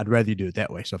 I'd rather you do it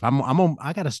that way. So if I'm on,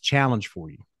 I got a challenge for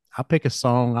you. I'll pick a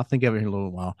song. I'll think of it in a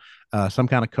little while, some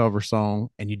kind of cover song,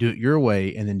 and you do it your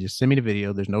way, and then just send me the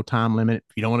video. There's no time limit.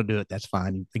 If you don't want to do it, that's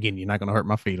fine. Again, you're not going to hurt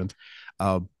my feelings.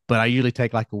 But I usually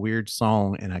take like a weird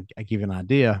song and I give you an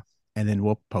idea, and then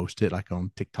we'll post it like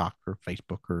on TikTok or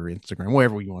Facebook or Instagram,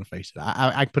 wherever you want to face it.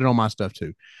 I put it on my stuff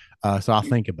too. So I'll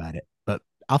think about it, but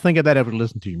I'll think of that after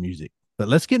listen to your music. But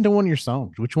let's get into one of your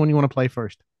songs. Which one you want to play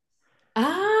first?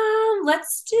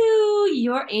 Let's do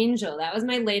Your Angel. That was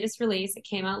my latest release. It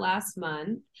came out last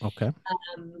month. Okay.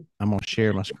 Um, I'm going to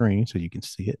share my screen so you can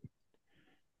see it.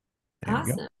 There we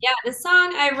go. awesome. Yeah, this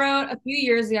song I wrote a few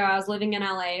years ago. I was living in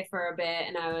LA for a bit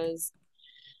and I was,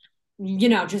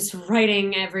 just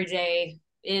writing every day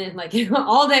in like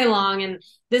all day long. And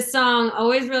this song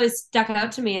always really stuck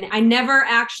out to me. And I never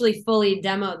actually fully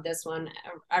demoed this one.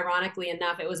 Ironically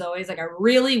enough, it was always like a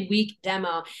really weak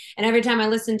demo. And every time I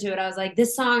listened to it, I was like,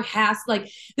 this song has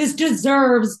like, this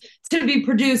deserves to be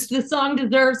produced. This song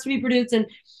deserves to be produced. And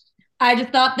I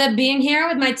just thought that being here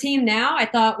with my team now, I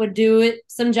thought would do it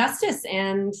some justice.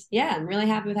 And yeah, I'm really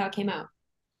happy with how it came out.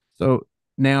 So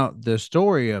now the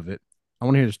story of it, I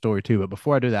want to hear the story too. But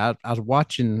before I do that, I was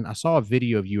watching, I saw a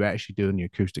video of you actually doing the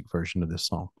acoustic version of this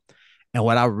song. And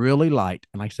what I really liked,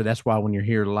 and like I said, that's why when you're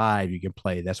here live, you can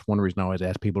play. That's one reason I always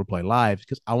ask people to play live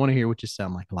because I want to hear what you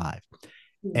sound like live.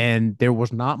 And there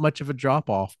was not much of a drop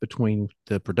off between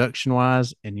the production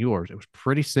wise and yours. It was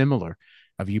pretty similar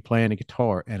of you playing a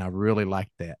guitar, and I really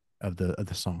liked that of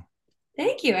the song.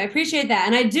 Thank you. I appreciate that.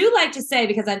 And I do like to say,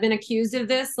 because I've been accused of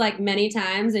this like many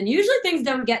times, and usually things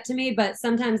don't get to me, but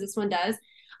sometimes this one does.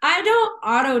 I don't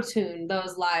auto tune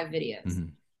those live videos.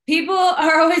 Mhm. People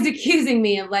are always accusing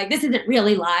me of like, this isn't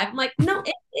really live. I'm like, no,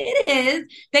 it is.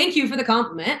 Thank you for the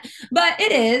compliment, but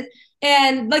it is.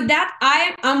 And like that,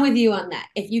 I'm with you on that.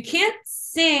 If you can't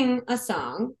sing a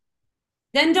song,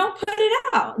 then don't put it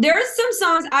out. There are some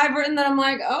songs I've written that I'm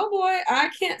like, oh boy, I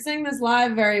can't sing this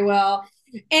live very well.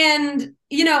 And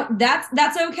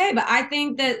that's okay. But I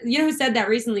think that who said that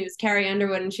recently was Carrie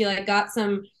Underwood, and she like got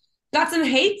some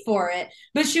hate for it.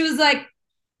 But she was like,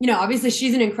 obviously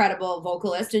she's an incredible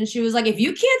vocalist, and she was like, if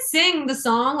you can't sing the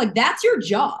song, like that's your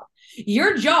job.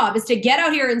 Your job is to get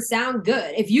out here and sound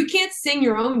good. If you can't sing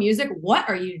your own music, what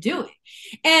are you doing?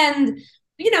 And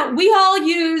we all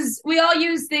use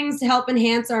things to help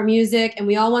enhance our music, and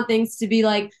we all want things to be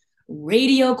like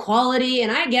radio quality,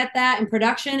 and I get that, and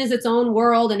production is its own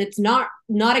world and it's not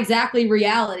exactly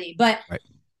reality, but Right.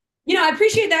 I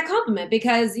appreciate that compliment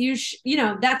because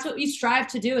that's what you strive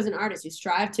to do as an artist. You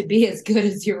strive to be as good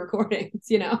as your recordings.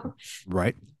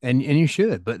 Right. And you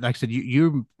should. But like I said,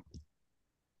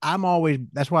 I'm always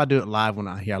that's why I do it live when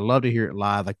I love to hear it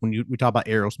live. Like when we talk about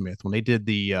Aerosmith, when they did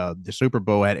the Super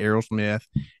Bowl at Aerosmith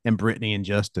and Brittany and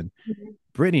Justin. Mm-hmm.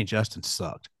 Brittany and Justin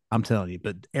sucked. I'm telling you,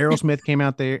 but Aerosmith came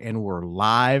out there and were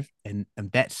live, and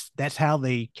that's how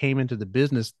they came into the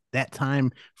business. That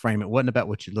time frame, it wasn't about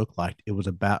what you look like. It was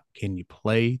about can you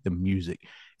play the music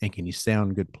and can you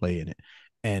sound good playing it,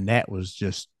 and that was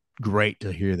just great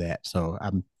to hear that. So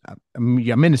I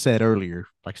meant to say it earlier.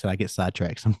 Like I said, I get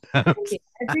sidetracked sometimes. Thank you.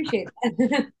 I appreciate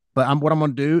that. But what I'm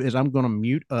going to do is I'm going to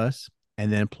mute us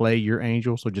and then play your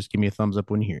Angel. So just give me a thumbs up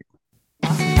when you hear it.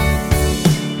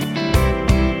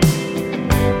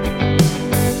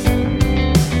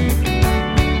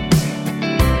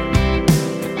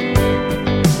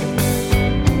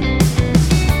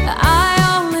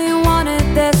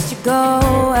 Go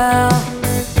well.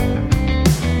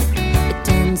 It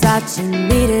turns out you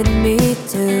needed me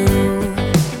too.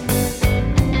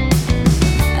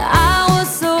 I was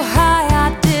so high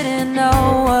I didn't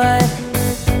know what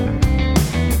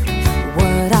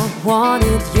I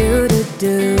wanted you to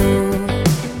do.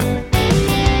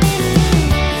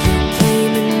 You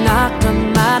came and knocked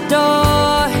on my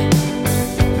door.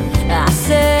 I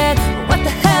said, what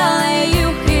the hell are you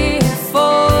here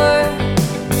for?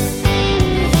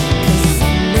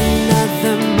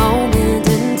 Moment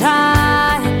in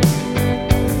time,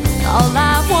 all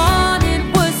I wanted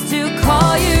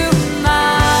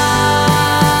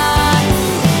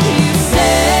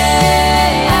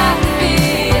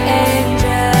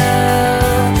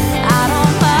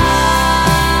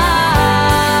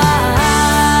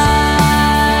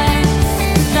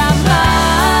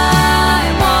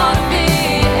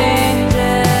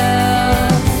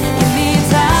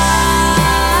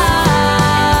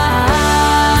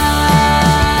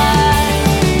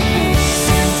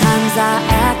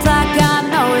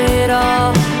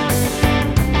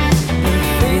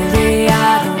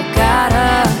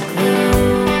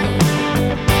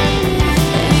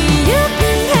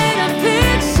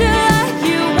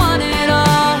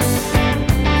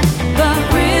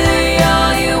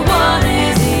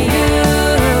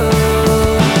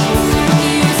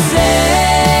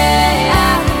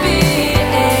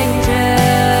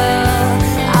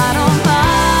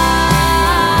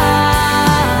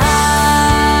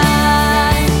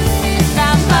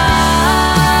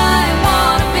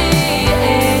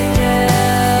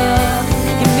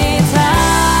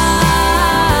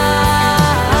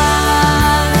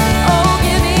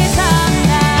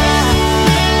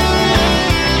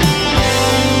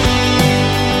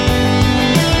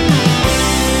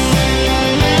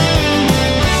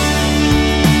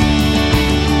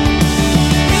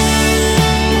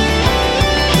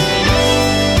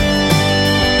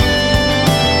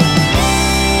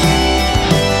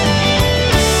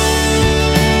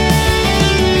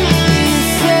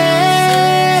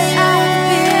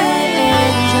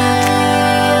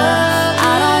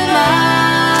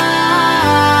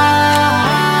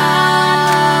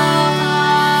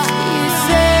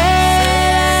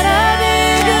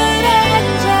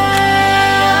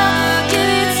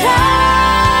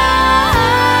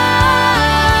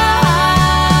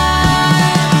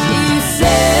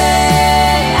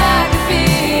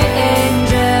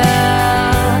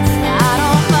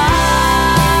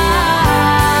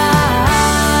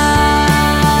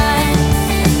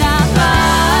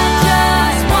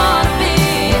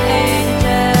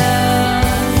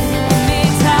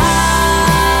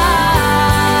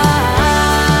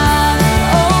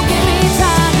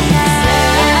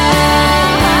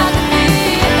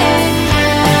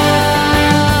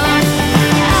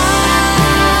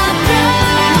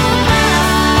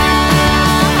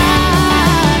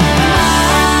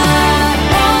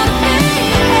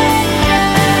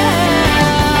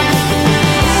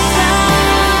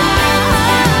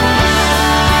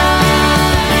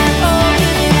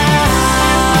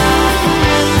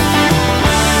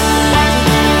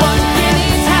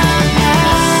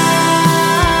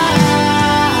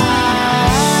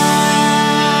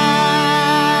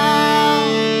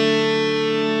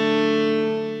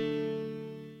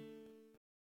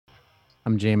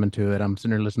jamming to it. I'm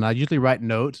sitting there listening. I usually write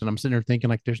notes, and I'm sitting there thinking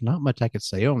like, there's not much I could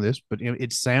say on this, but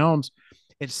it sounds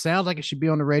like it should be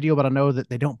on the radio. But I know that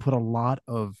they don't put a lot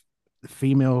of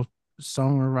female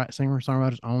singer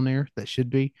songwriters on there that should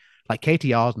be. Like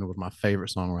Katie Osmond was my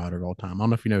favorite songwriter of all time. I don't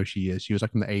know if you know who she is. She was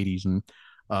like in the '80s, and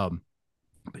um,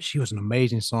 but she was an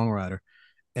amazing songwriter.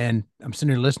 And I'm sitting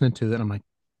there listening to it, and I'm like,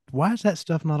 why is that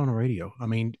stuff not on the radio? I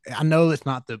mean, I know it's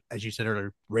not the, as you said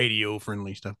earlier, radio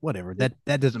friendly stuff, whatever. That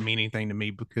doesn't mean anything to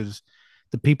me because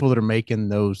the people that are making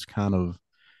those kind of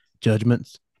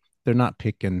judgments, they're not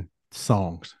picking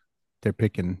songs. They're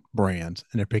picking brands,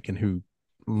 and they're picking who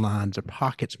lines their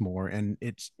pockets more. And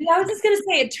it's, Yeah, I was just gonna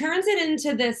say it turns it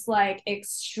into this like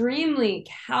extremely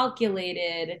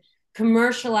calculated,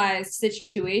 commercialized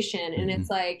situation. And mm-hmm. it's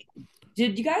like,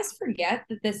 did you guys forget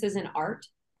that this is an art?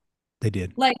 They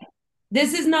did. Like,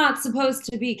 this is not supposed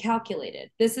to be calculated.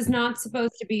 This is not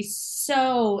supposed to be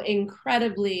so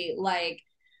incredibly like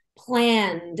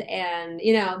planned. And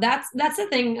that's the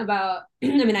thing about I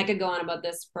mean, I could go on about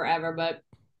this forever, but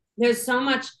there's so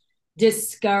much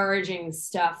discouraging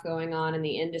stuff going on in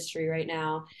the industry right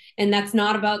now. And that's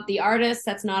not about the artist,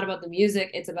 that's not about the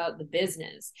music, it's about the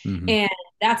business. Mm-hmm. And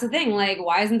that's the thing, like,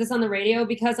 why isn't this on the radio?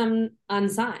 Because I'm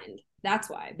unsigned.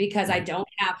 That's why, because I don't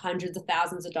have hundreds of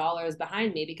thousands of dollars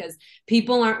behind me, because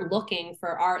people aren't looking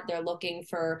for art, they're looking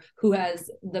for who has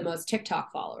the most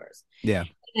TikTok followers. Yeah.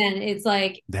 And it's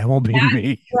like, that won't be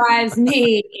me. Drives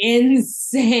me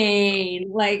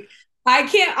insane. Like,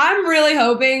 I'm really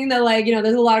hoping that, like,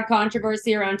 there's a lot of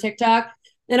controversy around TikTok.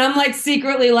 And I'm like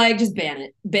secretly like, just ban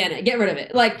it, get rid of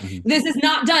it. Like, this has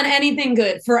not done anything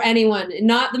good for anyone,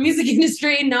 not the music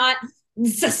industry, not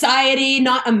society,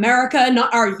 not America,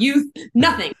 not our youth,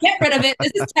 nothing. Get rid of it.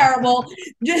 This is terrible.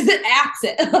 Just axe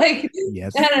it. Like,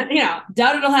 yes.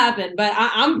 Doubt it'll happen, but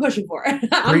I'm pushing for it.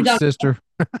 I'm done, sister.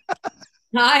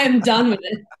 I am done with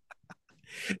it.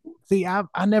 See,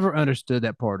 I never understood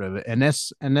that part of it, and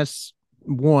that's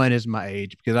one is my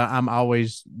age, because I'm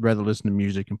always rather listen to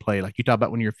music and play. Like you talk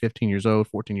about when you're 15 years old,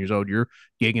 14 years old, you're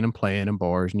gigging and playing in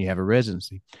bars, and you have a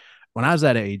residency. When I was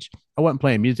that age, I wasn't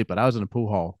playing music, but I was in a pool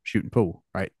hall shooting pool.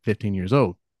 Right, 15 years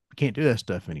old, I can't do that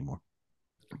stuff anymore.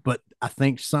 But I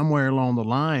think somewhere along the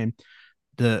line,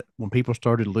 when people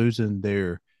started losing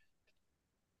their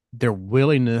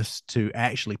willingness to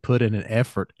actually put in an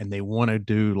effort, and they want to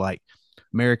do like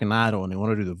American Idol, and they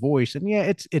want to do The Voice, and yeah,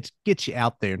 it's gets you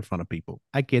out there in front of people.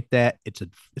 I get that. It's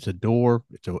a door,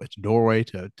 it's a doorway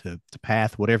to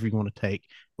path, whatever you want to take,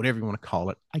 whatever you want to call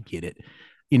it. I get it,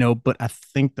 but I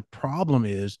think the problem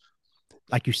is,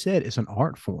 like you said, it's an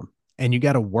art form, and you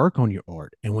got to work on your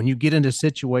art. And when you get into a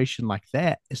situation like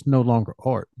that, it's no longer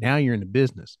art. Now you're in the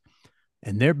business.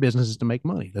 And their business is to make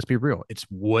money. Let's be real. It's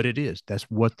what it is. That's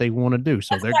what they want to do.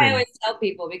 So I always tell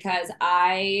people, because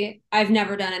I've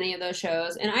never done any of those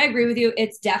shows, and I agree with you.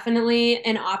 It's definitely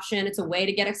an option. It's a way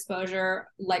to get exposure,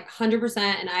 like 100%.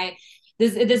 And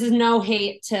this is no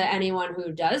hate to anyone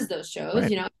who does those shows. Right.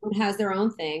 Everyone has their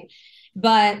own thing,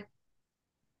 but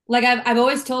like I've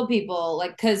always told people,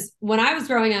 like, because when I was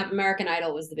growing up, American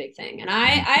Idol was the big thing, and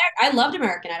I loved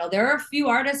American Idol. There are a few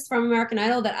artists from American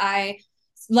Idol that I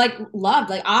loved.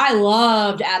 Like, I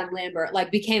loved Adam Lambert,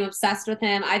 like became obsessed with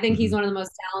him. I think he's one of the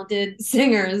most talented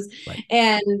singers. Right.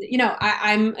 And,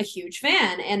 I'm a huge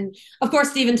fan. And of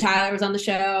course, Steven Tyler was on the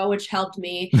show, which helped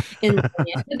me. It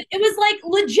was like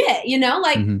legit,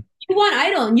 like you won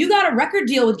Idol and you got a record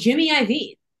deal with Jimmy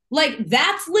Iovine. Like,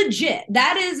 that's legit.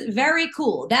 That is very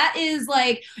cool. That is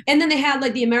like, and then they had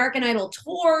like the American Idol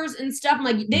tours and stuff. And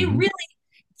like, they really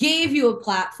gave you a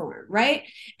platform, right?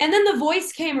 And then The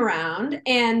Voice came around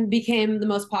and became the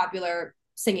most popular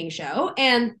singing show.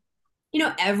 And,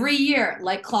 every year,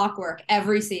 like clockwork,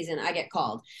 every season I get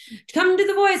called, come to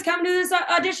The Voice, come to this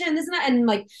audition, this and that. And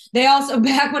like, they also,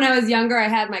 back when I was younger, I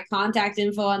had my contact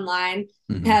info online,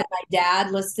 had my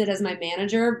dad listed as my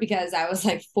manager, because I was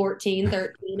like 14,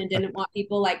 13 and didn't want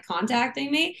people like contacting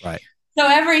me. Right. So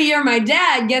every year my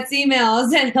dad gets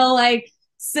emails, and he'll like,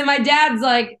 so my dad's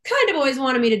like kind of always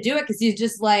wanted me to do it, because he's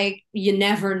just like, you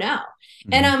never know.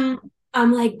 And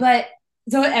I'm like, but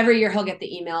so every year he'll get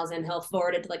the emails and he'll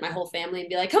forward it to like my whole family and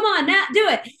be like, come on, Nat, do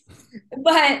it.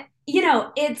 But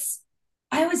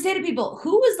I always say to people,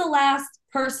 who was the last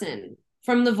person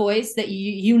from The Voice that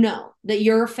that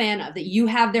you're a fan of, that you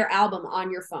have their album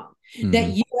on your phone,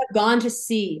 that you have gone to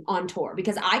see on tour?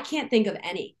 Because I can't think of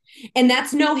any. And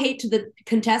that's no hate to the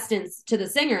contestants, to the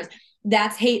singers.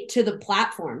 That's hate to the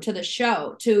platform, to the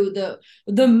show, to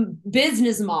the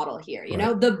business model here.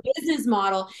 The business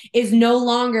model is no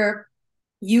longer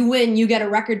You win, you get a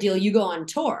record deal, you go on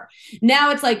tour. Now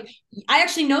it's like, I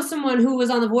actually know someone who was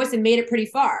on The Voice and made it pretty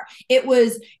far. It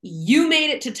was, you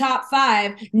made it to top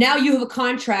 5. Now you have a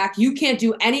contract. You can't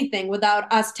do anything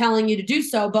without us telling you to do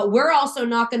so, but we're also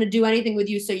not going to do anything with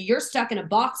you. So you're stuck in a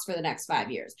box for the next 5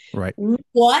 years. Right.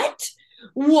 What?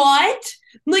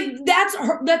 Like that's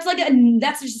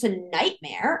just a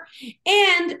nightmare.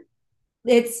 And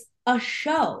it's a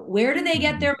show. Where do they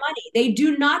get their money? They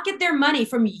do not get their money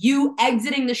from you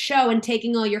exiting the show and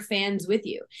taking all your fans with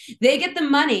you. They get the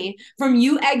money from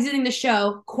you exiting the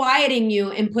show, quieting you,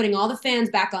 and putting all the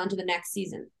fans back onto the next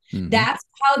season. That's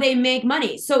how they make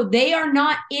money. So they are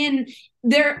not in,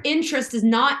 their interest is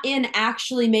not in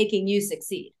actually making you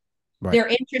succeed. Right. Their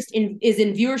interest is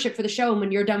in viewership for the show. And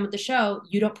when you're done with the show,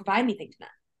 you don't provide anything to them.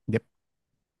 Yep.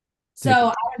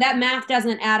 So that math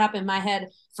doesn't add up in my head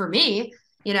for me.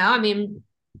 I mean,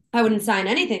 I wouldn't sign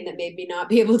anything that made me not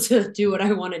be able to do what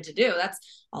I wanted to do.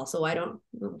 That's also why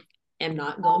am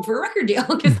not going for a record deal,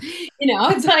 because,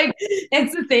 it's like,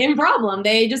 it's the same problem.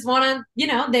 They just want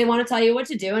to, they want to tell you what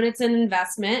to do, and it's an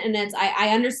investment, and I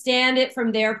understand it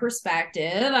from their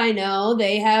perspective. I know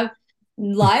they have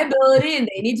liability and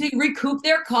they need to recoup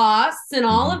their costs and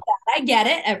all of that. I get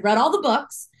it. I've read all the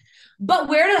books, but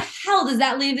where the hell does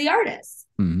that leave the artists?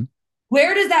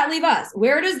 Where does that leave us?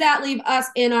 Where does that leave us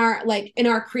in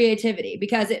our creativity?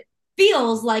 Because it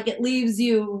feels like it leaves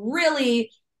you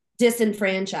really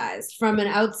disenfranchised from an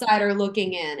outsider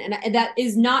looking in. And that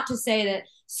is not to say that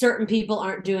certain people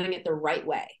aren't doing it the right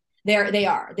way. They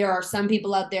are. There are some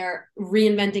people out there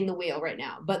reinventing the wheel right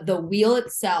now, but the wheel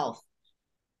itself,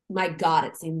 my God,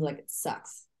 it seems like it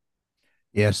sucks.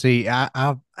 Yeah, see,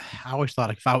 I always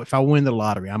thought if I win the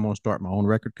lottery, I'm going to start my own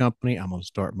record company. I'm going to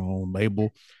start my own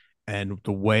label. And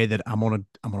the way that I'm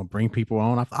gonna bring people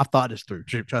on, I've thought this through.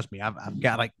 Trust me, I've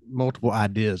got like multiple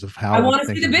ideas of how I want to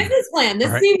see the business plan.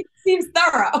 This seems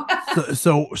thorough.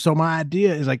 so my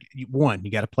idea is like, one,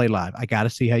 you got to play live. I got to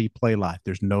see how you play live.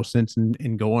 There's no sense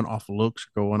in going off of looks,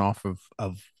 going off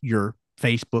of your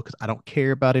Facebook, because I don't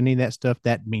care about any of that stuff.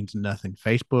 That means nothing.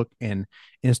 Facebook and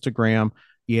Instagram,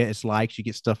 yeah, it's likes, you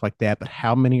get stuff like that, but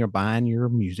how many are buying your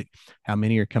music? How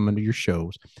many are coming to your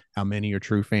shows? How many are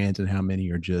true fans, and how many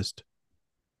are just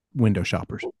window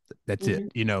shoppers? That's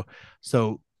it,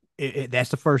 So that's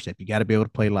the first step. You got to be able to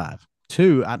play live.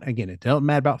 Two, again, it doesn't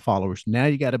matter about followers. Now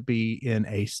you got to be in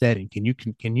a setting.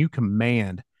 Can you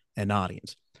command an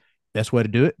audience? Best way to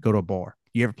do it: go to a bar.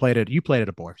 You played at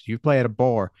a bar. If you play at a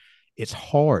bar, it's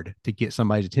hard to get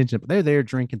somebody's attention, but they're there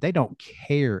drinking. They don't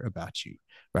care about you.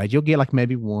 Right. You'll get like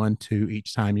maybe 1, 2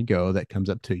 each time you go that comes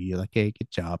up to you like, hey, good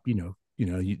job.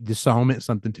 This song meant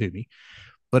something to me.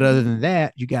 But other than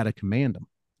that, you got to command them.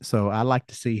 So I like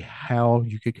to see how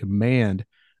you could command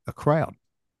a crowd.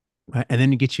 Right? And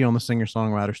then you get you on the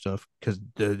singer-songwriter stuff, because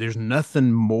there's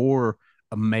nothing more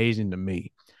amazing to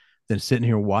me than sitting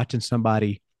here watching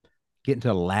somebody get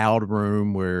into a loud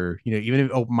room where, even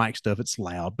if open mic stuff, it's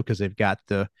loud because they've got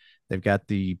the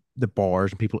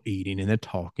bars and people eating and they're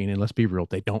talking, and let's be real,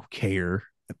 they don't care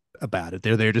about it.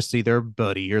 They're there to see their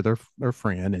buddy or their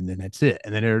friend, and then that's it.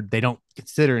 And then they don't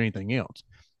consider anything else.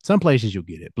 Some places you'll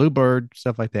get it, Bluebird,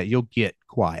 stuff like that, you'll get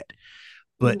quiet.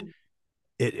 But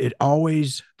it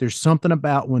always, there's something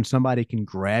about when somebody can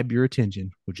grab your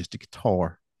attention with just a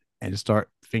guitar and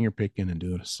start finger picking and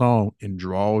doing a song and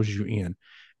draws you in.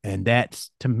 And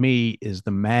that's, to me, is the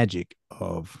magic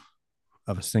of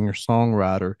a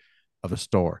singer-songwriter, of a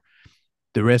star.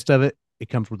 The rest of it, it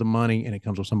comes with the money, and it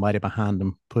comes with somebody behind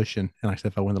them pushing. And like I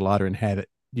said, if I win the lottery and have it,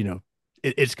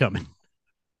 it's coming.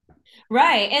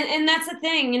 Right. And that's the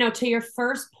thing, to your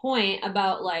first point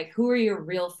about like, who are your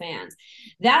real fans?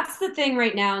 That's the thing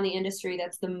right now in the industry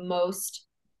that's the most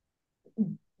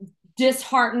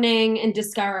disheartening and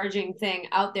discouraging thing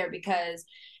out there, because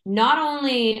not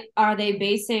only are they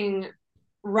basing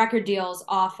record deals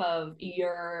off of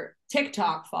your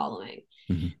TikTok following,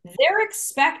 they're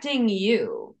expecting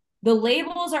you, the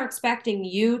labels are expecting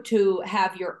you to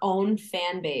have your own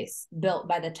fan base built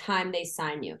by the time they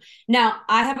sign you. Now,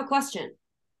 I have a question.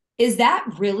 Is that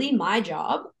really my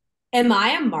job? Am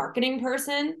I a marketing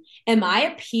person? Am I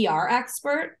a PR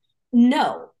expert?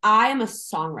 No, I am a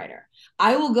songwriter.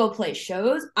 I will go play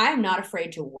shows. I'm not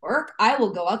afraid to work. I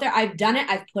will go out there. I've done it.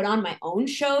 I've put on my own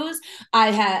shows.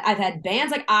 I've had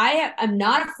bands. Like I'm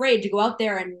not afraid to go out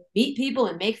there and meet people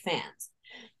and make fans.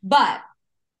 But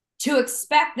to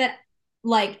expect that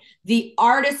like the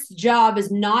artist's job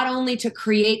is not only to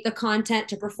create the content,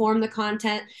 to perform the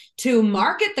content, to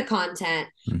market the content,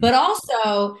 but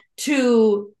also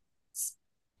to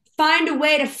find a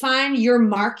way to find your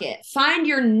market, find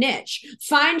your niche,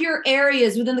 find your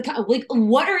areas within the, like,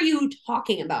 what are you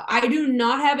talking about? I do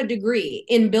not have a degree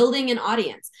in building an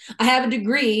audience. I have a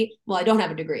degree. Well, I don't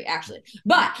have a degree actually,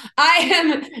 but I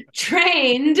am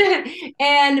trained,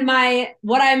 and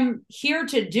what I'm here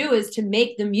to do is to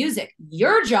make the music.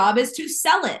 Your job is to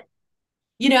sell it.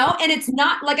 And it's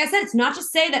not, like I said, it's not to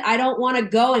say that I don't want to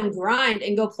go and grind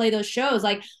and go play those shows.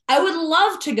 Like, I would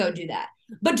love to go do that.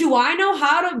 But do I know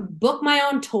how to book my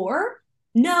own tour?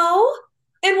 No.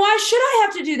 And why should I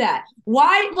have to do that?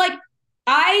 Why? Like,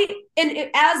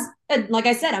 like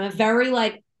I said, I'm a very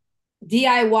like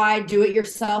DIY, do it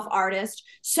yourself artist.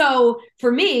 So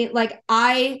for me, like,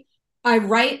 I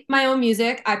write my own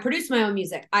music. I produce my own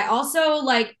music. I also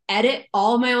like edit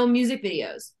all of my own music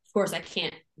videos. Of course, I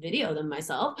can't video them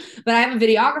myself, but I have a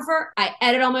videographer. I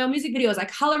edit all my own music videos. I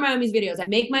color my own music videos. I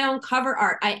make my own cover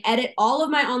art. I edit all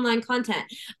of my online content.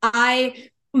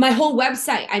 My whole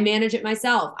website, I manage it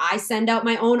myself. I send out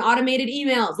my own automated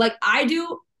emails. Like, I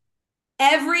do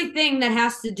everything that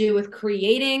has to do with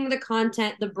creating the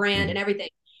content, the brand, and everything.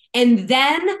 And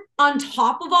then on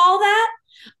top of all that,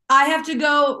 I have to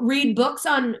go read books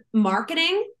on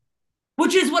marketing,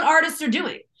 which is what artists are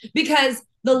doing, because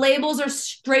the labels are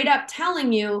straight up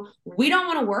telling you, we don't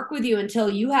want to work with you until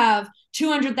you have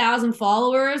 200,000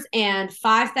 followers and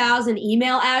 5,000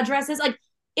 email addresses. Like,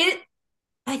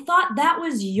 I thought that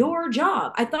was your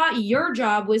job. I thought your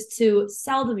job was to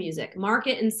sell the music,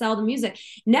 market and sell the music.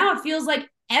 Now it feels like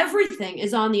everything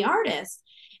is on the artist.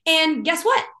 And guess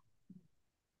what?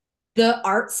 The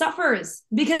art suffers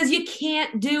because you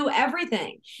can't do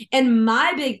everything. And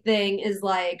my big thing is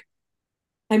like,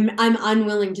 I'm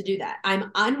unwilling to do that. I'm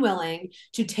unwilling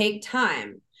to take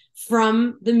time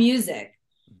from the music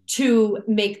to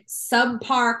make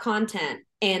subpar content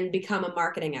and become a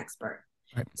marketing expert.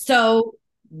 Right. So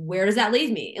where does that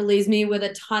leave me? It leaves me with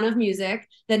a ton of music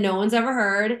that no one's ever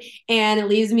heard. And it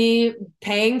leaves me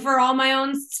paying for all my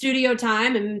own studio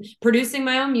time and producing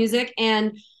my own music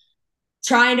and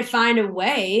trying to find a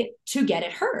way to get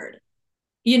it heard,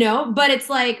 but it's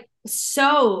like,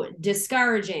 so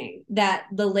discouraging that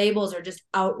the labels are just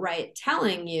outright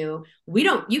telling you,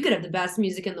 you could have the best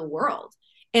music in the world.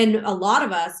 And a lot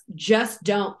of us just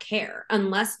don't care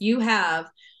unless you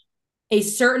have a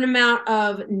certain amount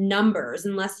of numbers,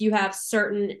 unless you have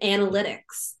certain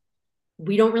analytics.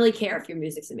 We don't really care if your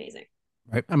music's amazing.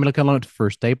 Right. I mean, look how long it took for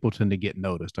Stapleton to get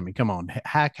noticed. I mean, come on.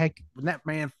 When that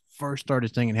man first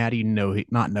started singing, how do you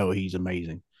not know he's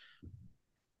amazing?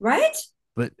 Right?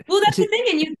 But that's the thing.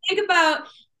 And you think about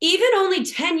even only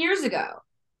 10 years ago,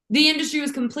 the industry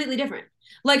was completely different.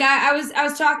 Like I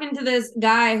was talking to this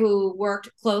guy who worked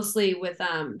closely with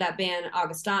that band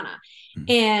Augustana,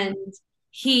 and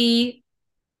he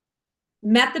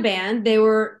met the band. They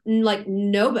were like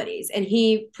nobodies, and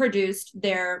he produced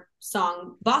their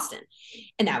song Boston,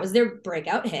 and that was their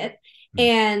breakout hit.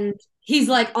 And he's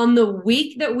like, on the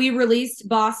week that we released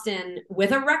Boston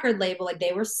with a record label, like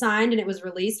they were signed and it was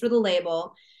released with a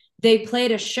label, they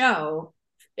played a show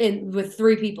with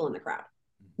 3 people in the crowd.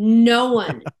 No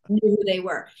one knew who they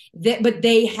were. But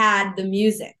they had the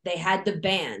music. They had the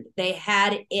band. They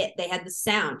had it. They had the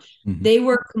sound. Mm-hmm. They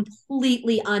were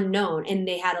completely unknown, and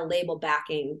they had a label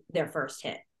backing their first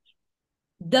hit.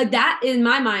 That, in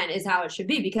my mind, is how it should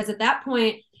be, because at that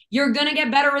point, you're going to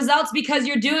get better results because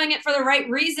you're doing it for the right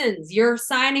reasons. You're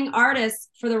signing artists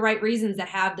for the right reasons that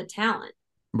have the talent.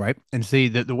 Right. And see,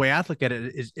 the way I look at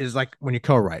it is like when you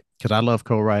co-write, because I love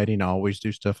co-writing. I always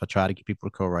do stuff. I try to get people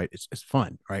to co-write. It's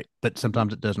fun, right? But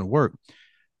sometimes it doesn't work.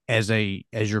 As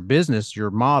your business,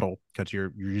 your model, because you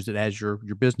use it as your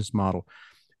business model,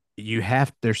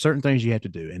 there's certain things you have to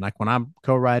do. And like when I'm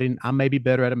co-writing, I may be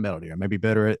better at a melody. I may be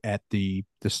better at the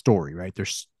story, right?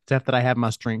 There's stuff that I have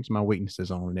my strengths, my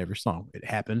weaknesses on in every song. It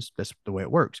happens. That's the way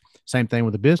it works. Same thing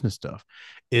with the business stuff.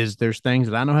 There's things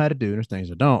that I know how to do, and there's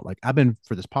things I don't. Like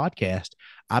for this podcast,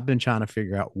 I've been trying to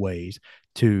figure out ways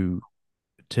to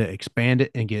expand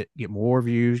it and get more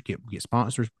views, get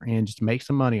sponsors, and just make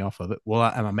some money off of it. Well,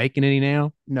 am I making any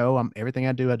now? No, everything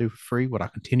I do for free. Would I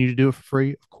continue to do it for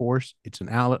free? Of course, it's an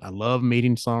outlet. I love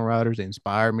meeting songwriters. They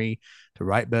inspire me to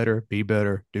write better, be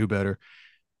better, do better.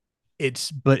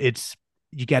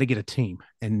 You got to get a team.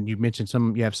 And you mentioned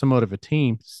you have somewhat of a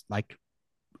team. Like,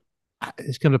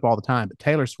 this comes up all the time, but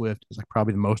Taylor Swift is like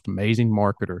probably the most amazing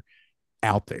marketer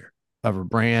out there of her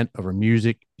brand, of her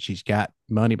music. She's got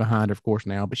money behind her, of course,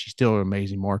 now, but she's still an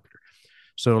amazing marketer.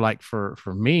 So like for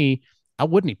me, I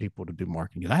wouldn't need people to do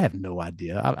marketing because I have no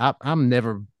idea. I'm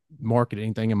never marketed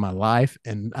anything in my life.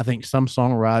 And I think some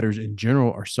songwriters in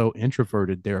general are so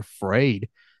introverted, they're afraid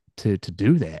to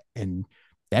do that. And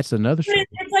That's another But struggle.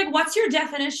 it's like, what's your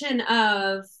definition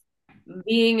of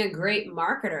being a great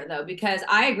marketer, though? Because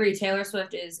I agree, Taylor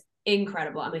Swift is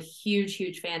incredible. I'm a huge,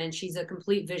 huge fan, and she's a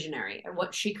complete visionary. And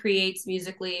what she creates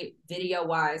musically, video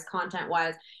wise, content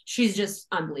wise, she's just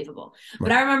unbelievable. But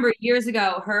Right. I remember years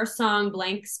ago, her song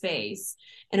Blank Space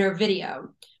and her video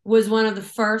was one of the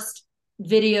first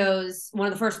one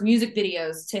of the first music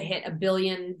videos to hit 1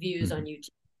 billion views on Mm-hmm. YouTube.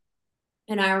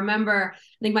 And I remember,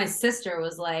 I think my sister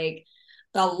was like,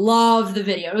 I loved the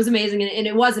video. It was amazing. And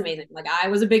it was amazing. Like, I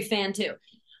was a big fan too.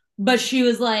 But she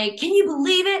was like, can you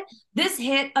believe it? This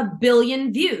hit 1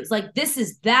 billion views. Like, this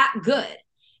is that good.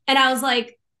 And I was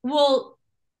like, well,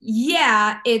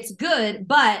 yeah, it's good.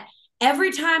 But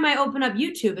every time I open up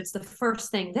YouTube, it's the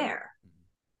first thing there.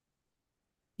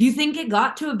 Do you think it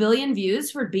got to 1 billion views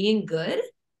for being good?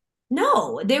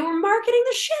 No, they were marketing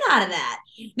the shit out of that.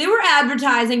 They were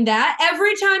advertising that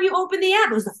every time you open the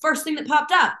app. It was the first thing that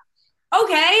popped up.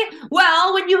 Okay,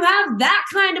 well, when you have that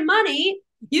kind of money,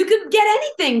 you could get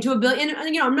anything to 1 billion.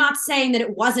 You know, I'm not saying that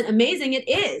it wasn't amazing. It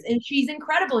is. And she's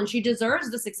incredible and she deserves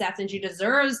the success and she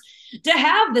deserves to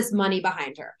have this money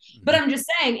behind her. But I'm just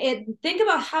saying, think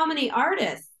about how many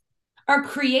artists are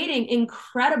creating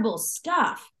incredible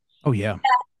stuff Oh yeah.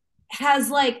 that has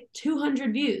like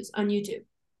 200 views on YouTube.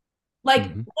 Like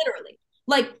Mm-hmm. literally.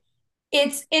 Like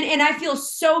and I feel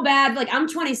so bad. Like, I'm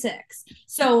 26.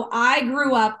 So I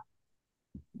grew up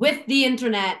with the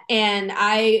internet, and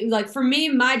I like, for me,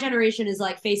 my generation is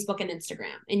like Facebook and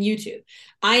Instagram and YouTube.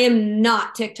 I am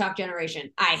not TikTok generation.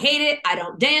 I hate it. I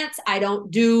don't dance. I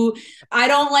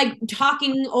don't like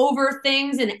talking over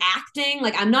things and acting.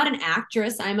 Like, I'm not an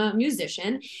actress. I'm a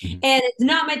musician, Mm-hmm. and it's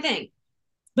not my thing.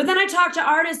 But then I talk to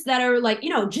artists that are like,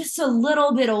 just a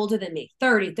little bit older than me,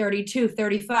 30, 32,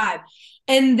 35,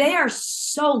 and they are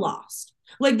so lost.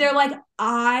 Like, they're like,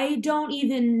 I don't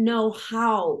even know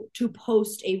how to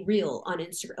post a reel on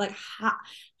Instagram. Like,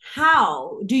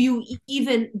 how do you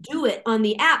even do it on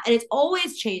the app? And it's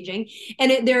always changing,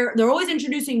 and they're always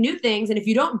introducing new things. And if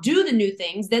you don't do the new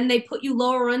things, then they put you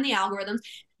lower on the algorithms.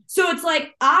 So it's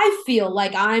like, I feel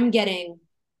like I'm getting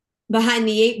behind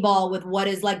the 8 ball with what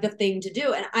is like the thing to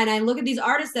do. And I look at these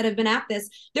artists that have been at this,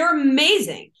 they're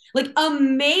amazing, like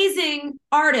amazing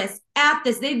artists at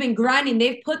this. They've been grinding,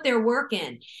 they've put their work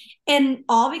in. And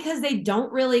all because they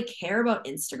don't really care about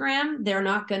Instagram, they're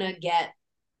not going to get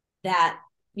that,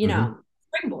 Mm-hmm.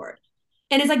 springboard.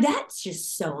 And it's like, that's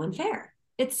just so unfair.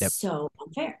 It's Yep. so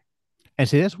unfair. And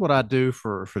see, that's what I do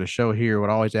for the show here. What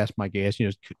I always ask my guests,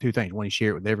 two things: one, you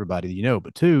share it with everybody that you know,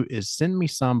 but two is send me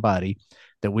somebody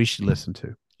that we should listen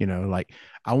to. Like,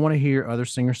 I want to hear other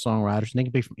singer songwriters, and they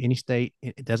can be from any state.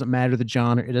 It doesn't matter the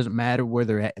genre. It doesn't matter where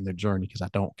they're at in their journey, because I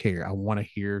don't care. I want to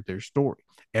hear their story.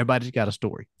 Everybody's got a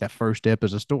story. That first step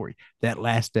is a story. That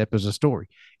last step is a story.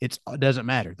 It doesn't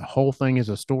matter. The whole thing is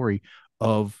a story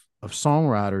of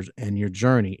songwriters and your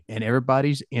journey, and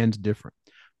everybody's ends different.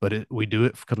 But we do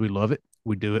it because we love it.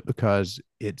 We do it because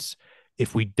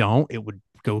if we don't, it would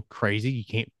go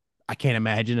crazy. I can't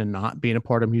imagine and not being a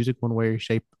part of music one way or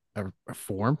shape or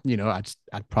form.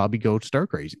 I'd probably go stir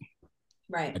crazy. I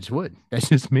Right. just would. That's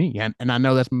just me. And I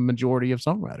know that's the majority of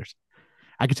songwriters.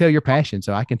 I can tell your passion,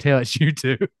 so I can tell it's you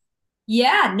too.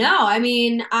 Yeah, no, I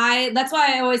mean, that's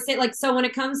why I always say, like, so when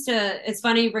it comes to, it's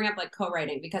funny you bring up like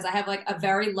co-writing, because I have like a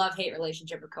very love-hate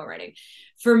relationship with co-writing.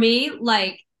 For me,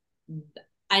 like,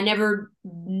 I never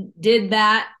did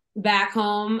that back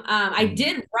home. I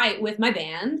did write with my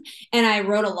band, and I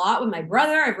wrote a lot with my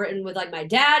brother. I've written with like my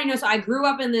dad, so I grew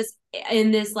up in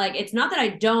this, like, it's not that I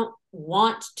don't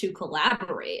want to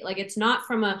collaborate. Like, it's not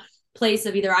from a place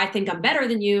of either I think I'm better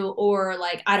than you or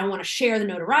like I don't want to share the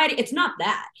notoriety. It's not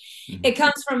that. Mm-hmm. It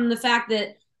comes from the fact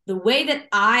that the way that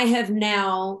I have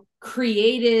now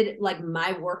created like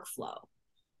my workflow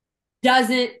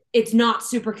it's not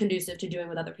super conducive to doing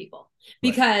with other people,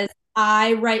 because right.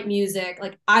 I write music.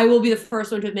 Like, I will be the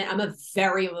first one to admit I'm a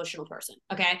very emotional person.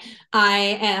 Okay.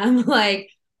 I am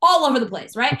like all over the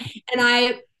place. Right. And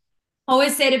I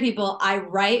always say to people, I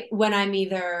write when I'm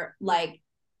either like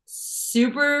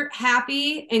super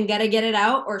happy and gotta get it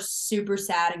out, or super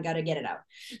sad and gotta get it out.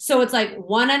 So it's like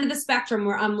one end of the spectrum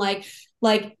where I'm like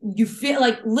you feel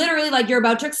like literally like you're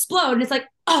about to explode, and it's like,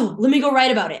 oh, let me go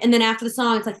write about it. And then after the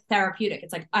song, it's like therapeutic.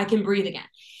 It's like I can breathe again.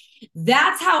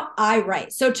 That's how I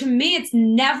write. So to me, it's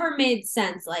never made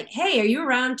sense. Like, hey, are you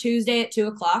around Tuesday at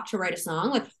 2:00 to write a song?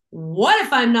 Like, what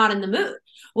if I'm not in the mood?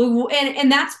 Well,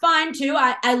 and that's fine too.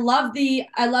 I love the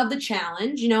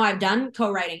challenge. I've done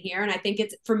co-writing here, and I think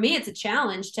for me, it's a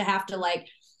challenge to have to like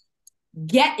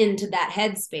get into that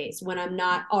headspace when I'm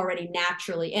not already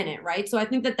naturally in it. Right. So I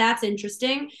think that that's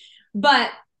interesting,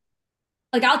 but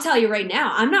like I'll tell you right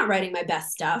now, I'm not writing my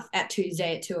best stuff at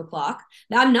Tuesday at 2 o'clock.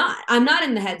 I'm not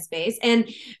in the headspace. And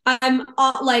I'm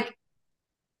like,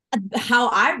 how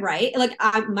I write, like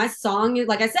my song,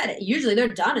 like I said, usually they're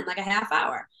done in like a half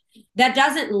hour. That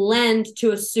doesn't lend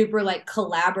to a super like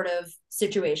collaborative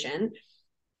situation.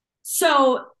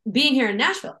 So being here in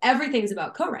Nashville, everything's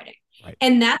about co-writing. Right.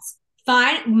 And that's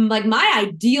fine. Like my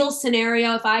ideal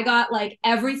scenario, if I got like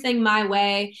everything my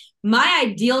way, my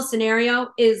ideal scenario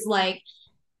is like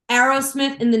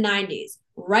Aerosmith in the 90s,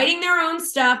 writing their own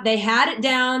stuff. They had it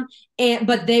down,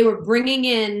 but they were bringing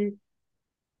in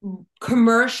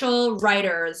commercial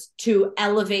writers to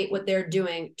elevate what they're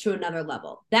doing to another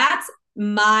level. That's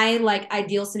my like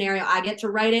ideal scenario. I get to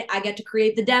write it, I get to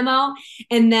create the demo,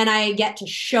 and then I get to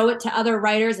show it to other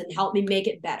writers and help me make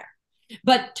it better.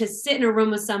 But to sit in a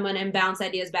room with someone and bounce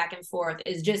ideas back and forth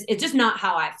is just, it's just not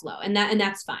how I flow. And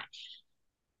that's fine.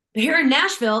 But here in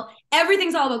Nashville,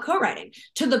 everything's all about co-writing,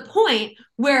 to the point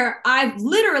where I've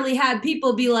literally had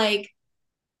people be like,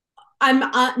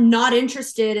 I'm not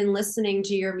interested in listening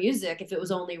to your music if it was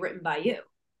only written by you.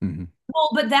 Mm-hmm. Well,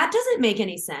 but that doesn't make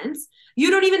any sense. You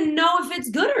don't even know if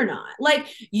it's good or not. Like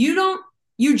you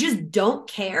just don't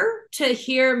care to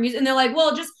hear music. And they're like,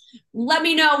 well, just let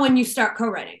me know when you start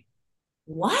co-writing.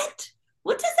 What?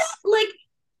 What does that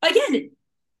like? Again,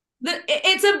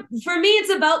 for me, it's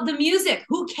about the music.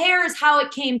 Who cares how it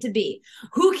came to be?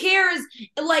 Who cares?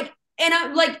 Like, and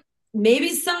I'm like,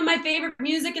 maybe some of my favorite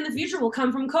music in the future will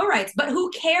come from co-writes, but who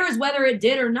cares whether it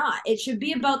did or not? It should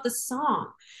be about the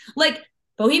song. Like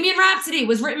Bohemian Rhapsody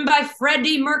was written by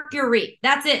Freddie Mercury.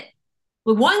 That's it.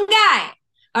 With one guy.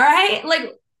 All right.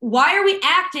 Like, why are we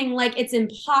acting like it's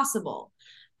impossible?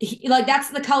 Like,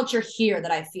 that's the culture here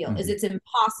that I feel is it's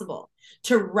impossible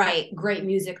to write great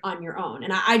music on your own.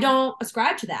 And I don't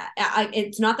ascribe to that.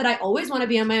 It's not that I always want to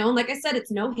be on my own. Like I said,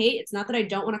 it's no hate. It's not that I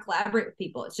don't want to collaborate with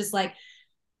people. It's just like,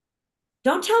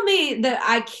 don't tell me that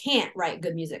I can't write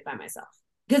good music by myself,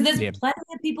 because there's plenty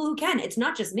of people who can. It's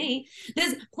not just me.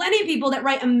 There's plenty of people that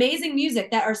write amazing music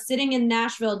that are sitting in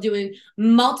Nashville doing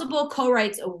multiple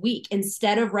co-writes a week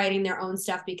instead of writing their own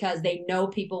stuff because they know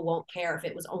people won't care if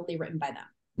it was only written by them.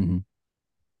 Mm-hmm.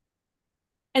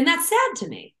 And that's sad to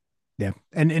me. Yeah.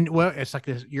 And well, it's like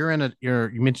this, you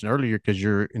mentioned earlier, because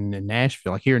you're in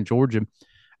Nashville, like here in Georgia,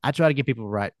 I try to get people to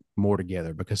write more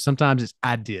together, because sometimes it's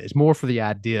idea. It's more for the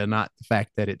idea, not the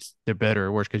fact that they're better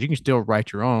or worse. Because you can still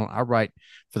write your own. I write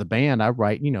for the band. I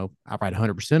write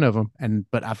 100% of them,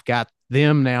 but I've got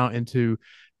them now into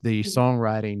the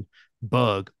songwriting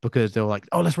bug, because they're like,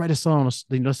 oh, let's write a song.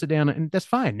 Let's sit down, and that's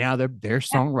fine. Now they're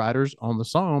songwriters on the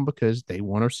song because they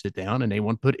want to sit down and they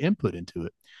want to put input into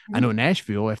it. I know in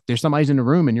Nashville, if there's somebody's in the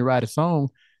room and you write a song,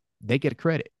 they get a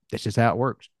credit. That's just how it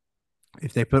works.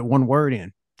 If they put one word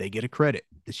in, they get a credit.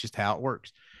 It's just how it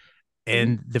works.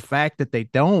 And the fact that they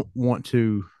don't want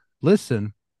to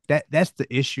listen, that's the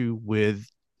issue with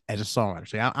as a songwriter.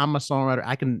 See, I'm a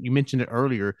songwriter. You mentioned it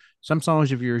earlier. Some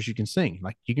songs of yours you can sing.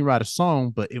 Like you can write a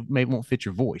song, but it won't fit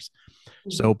your voice.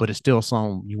 So, but it's still a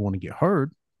song you want to get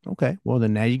heard. Okay. Well,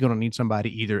 then now you're going to need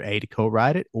somebody either A, to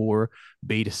co-write it, or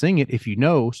B, to sing it if you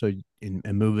know, and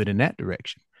move it in that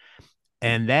direction.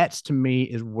 And that's, to me,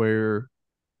 is where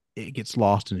it gets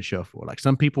lost in the shuffle. Like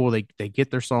some people, they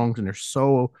get their songs and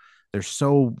they're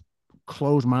so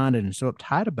closed-minded and so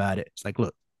uptight about it. It's like,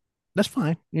 look, that's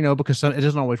fine, because it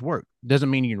doesn't always work. It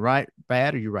doesn't mean you can write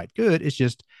bad or you write good. It's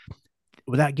just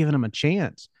without giving them a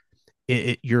chance,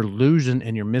 you're losing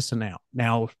and you're missing out.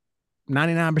 Now,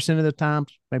 99% of the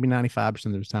times, maybe 95%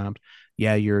 of the times,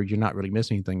 yeah, you're not really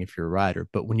missing anything if you're a writer.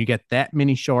 But when you get that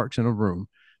many sharks in a room,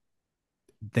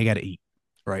 they got to eat.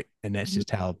 Right. And that's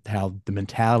just how the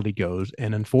mentality goes.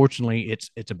 And unfortunately, it's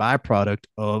a byproduct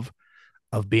of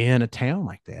being a town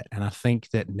like that. And I think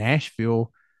that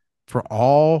Nashville, for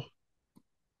all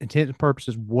intents and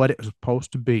purposes, what it was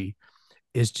supposed to be,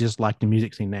 is just like the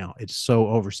music scene now. It's so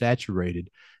oversaturated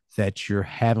that you're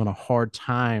having a hard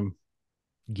time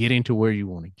getting to where you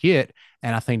want to get.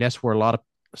 And I think that's where a lot of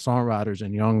songwriters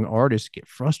and young artists get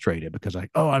frustrated, because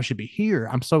like, oh, I should be here.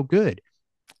 I'm so good.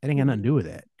 It ain't got nothing to do with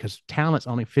that, because talent's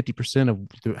only 50%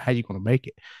 of how you're going to make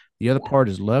it. The other part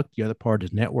is luck. The other part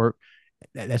is network.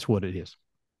 That's what it is.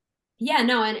 Yeah,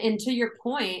 no. And to your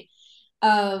point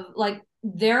of like,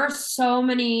 there are so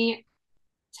many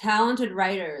talented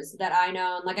writers that I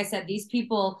know. And like I said, these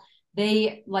people,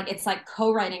 they like, it's like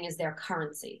co-writing is their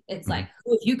currency. It's like,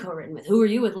 who have you co-written with? Who were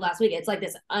you with last week? It's like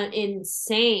this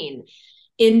insane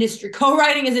industry.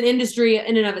 Co-writing is an industry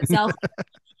in and of itself.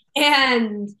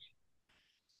 And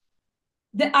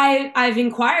I've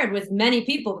inquired with many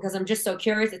people because I'm just so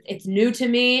curious. It's new to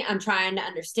me. I'm trying to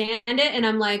understand it. And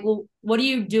I'm like, well, what are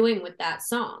you doing with that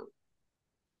song?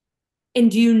 And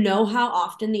do you know how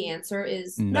often the answer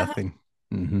is nothing?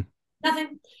 Nothing. Mm-hmm.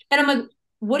 Nothing. And I'm like,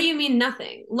 what do you mean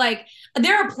nothing? Like,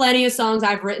 there are plenty of songs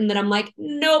I've written that I'm like,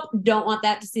 nope, don't want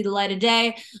that to see the light of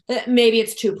day. Maybe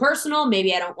it's too personal.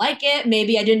 Maybe I don't like it.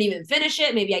 Maybe I didn't even finish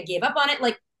it. Maybe I gave up on it.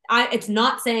 Like, it's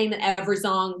not saying that every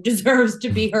song deserves to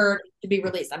be heard, to be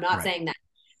released. I'm not Right. saying that.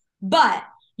 But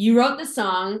you wrote the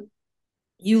song,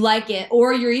 you like it,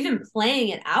 or you're even playing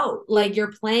it out. Like,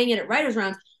 you're playing it at writers'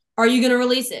 rounds. Are you going to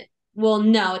release it? Well,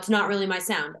 no, it's not really my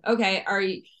sound. Okay. Are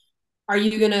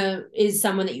you gonna, is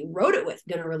someone that you wrote it with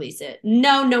gonna release it?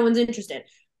 No, no one's interested.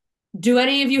 Do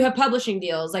any of you have publishing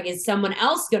deals? Like, is someone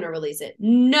else gonna release it?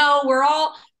 No, we're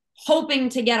all hoping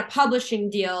to get a publishing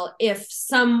deal if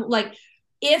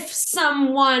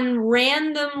someone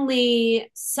randomly,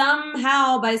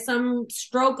 somehow, by some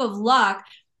stroke of luck,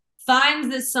 finds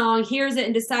this song, hears it,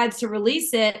 and decides to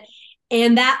release it,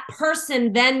 and that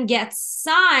person then gets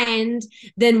signed,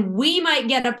 then we might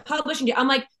get a publishing deal. I'm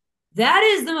like, that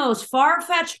is the most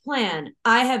far-fetched plan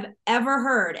I have ever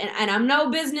heard. And I'm no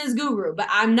business guru, but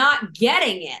I'm not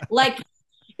getting it. Like,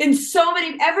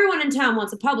 everyone in town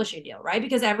wants a publishing deal, right?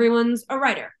 Because everyone's a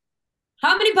writer.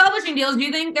 How many publishing deals do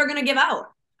you think they're going to give out?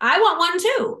 I want one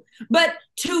too. But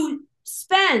to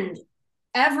spend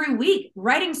every week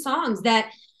writing songs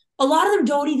that a lot of them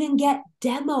don't even get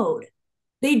demoed,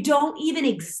 they don't even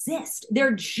exist.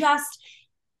 They're just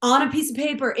on a piece of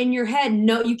paper in your head.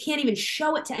 No, you can't even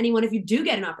show it to anyone if you do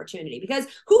get an opportunity, because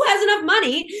who has enough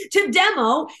money to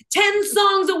demo 10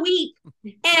 songs a week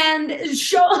and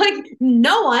show, like,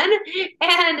 no one.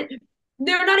 And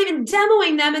they're not even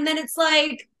demoing them. And then it's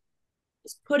like,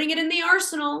 just putting it in the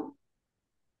arsenal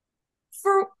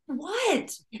for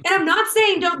what? And I'm not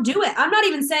saying don't do it. I'm not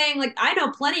even saying, like, I know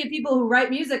plenty of people who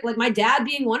write music, like my dad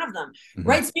being one of them,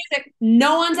 writes music.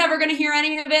 No one's ever going to hear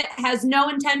any of it, has no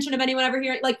intention of anyone ever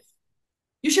hearing it. Like,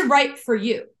 you should write for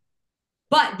you.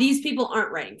 But these people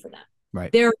aren't writing for them.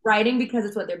 Right. They're writing because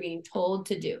it's what they're being told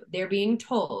to do. They're being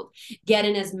told, get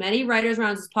in as many writers'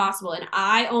 rounds as possible. And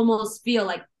I almost feel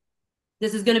like,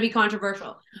 this is going to be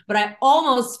controversial, but I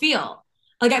almost feel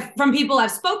like, from people I've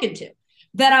spoken to,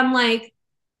 that I'm like,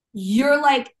 you're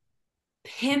like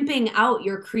pimping out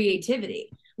your creativity.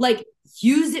 Like,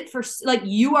 use it for, like,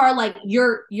 you are like,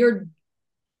 you're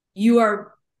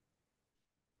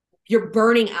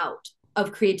burning out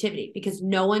of creativity, because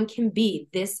no one can be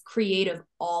this creative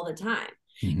all the time.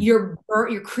 Mm-hmm. You're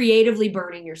creatively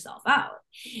burning yourself out,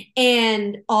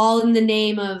 and all in the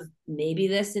name of maybe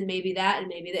this and maybe that and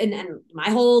maybe that. And my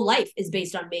whole life is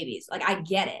based on maybes. Like, I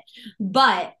get it,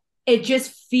 but it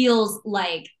just feels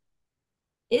like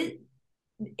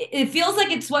it feels like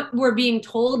it's what we're being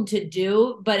told to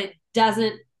do, but it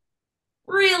doesn't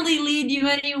really lead you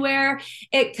anywhere.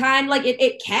 It kind of, like,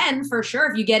 it can, for sure,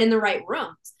 if you get in the right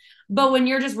rooms. But when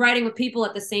you're just writing with people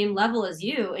at the same level as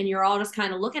you, and you're all just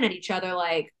kind of looking at each other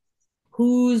like,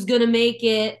 who's going to make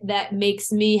it that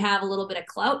makes me have a little bit of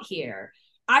clout here?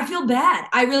 I feel bad.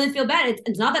 I really feel bad.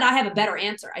 It's not that I have a better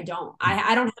answer. I don't.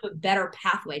 I don't have a better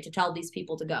pathway to tell these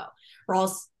people to go, or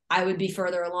else I would be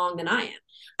further along than I am.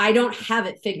 I don't have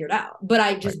it figured out, but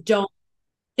I just don't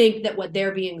think that what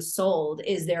they're being sold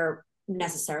is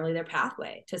necessarily their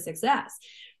pathway to success.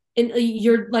 And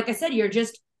you're, like I said, you're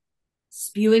just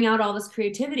spewing out all this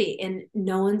creativity and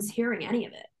no one's hearing any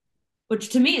of it, which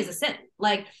to me is a sin.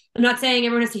 Like, I'm not saying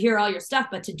everyone has to hear all your stuff,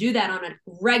 but to do that on a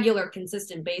regular,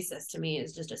 consistent basis, to me,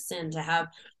 is just a sin. To have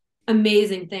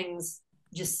amazing things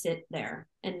just sit there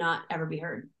and not ever be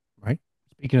heard. Right.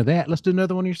 Speaking of that, let's do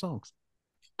another one of your songs.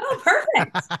 Oh,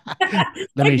 perfect.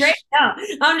 Great. No,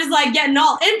 I'm just like getting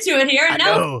all into it here. And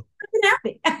now I'm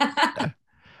happy.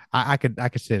 I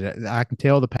could say that. I can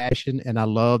tell the passion, and I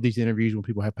love these interviews when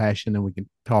people have passion and we can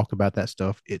talk about that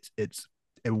stuff. It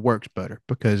works better,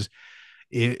 because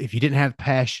if you didn't have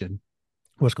passion,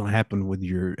 what's going to happen with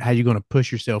how you going to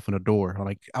push yourself in a door?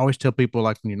 Like, I always tell people,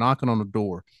 like, when you're knocking on a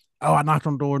door, oh, I knocked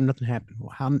on the door and nothing happened.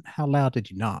 Well, how loud did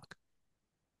you knock?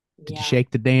 Did you shake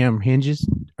the damn hinges,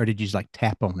 or did you just like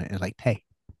tap on it and like, hey,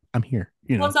 I'm here?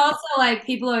 Well, it's also like,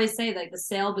 people always say, like, the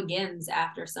sale begins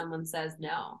after someone says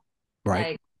no.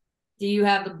 Right. Like, do you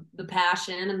have the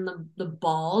passion and the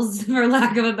balls, for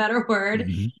lack of a better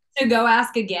word, to go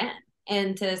ask again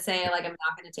and to say, like, I'm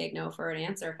not going to take no for an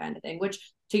answer, kind of thing,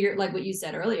 which, to your, like what you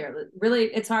said earlier, really,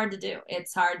 it's hard to do.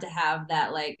 It's hard to have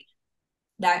that, like,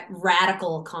 that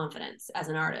radical confidence as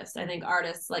an artist. I think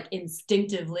artists, like,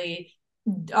 instinctively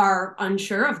are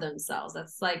unsure of themselves.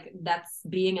 That's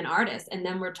being an artist. And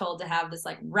then we're told to have this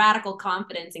like radical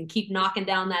confidence and keep knocking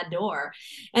down that door.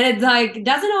 And it's like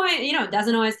doesn't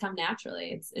always come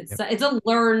naturally. It's a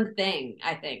learned thing,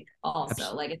 I think,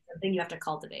 also. Like it's something you have to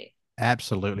cultivate.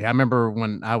 Absolutely. I remember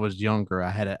when I was younger, I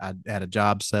had a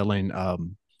job selling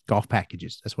golf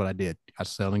packages. That's what I did. I was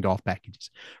selling golf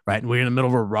packages, right? And we're in the middle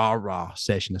of a rah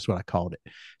session. That's what I called it.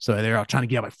 So they're all trying to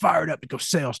get everybody fired up to go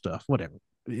sell stuff, whatever.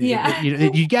 Yeah.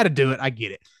 You got to do it. I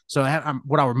get it. So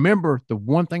what I remember, the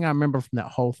one thing I remember from that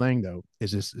whole thing though,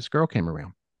 is this girl came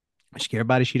around. She gave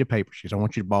everybody a sheet of paper. She said, I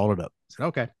want you to ball it up. I said,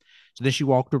 okay. So then she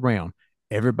walked around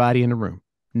everybody in the room.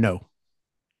 No,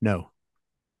 no,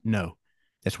 no.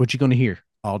 That's what you're going to hear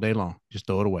all day long. Just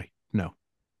throw it away. No,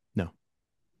 no.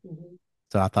 Mm-hmm.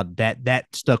 So I thought that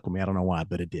stuck with me. I don't know why,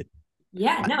 but it did.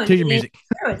 Yeah, no. To your music.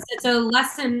 It's a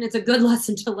lesson. It's a good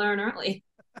lesson to learn early.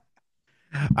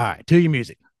 All right, to your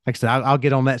music. Like I said, I'll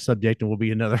get on that subject, and we'll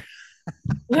be another.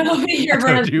 It'll be your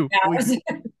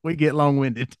we get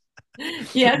long-winded.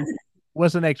 Yes.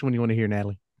 What's the next one you want to hear,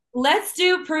 Natalie? Let's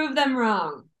do Prove Them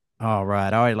Wrong. All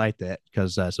right, I already like that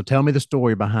because so tell me the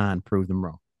story behind Prove Them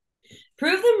Wrong.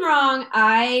 Prove Them Wrong.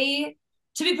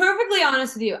 To be perfectly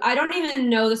honest with you, I don't even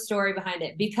know the story behind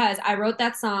it because I wrote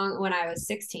that song when I was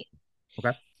 16.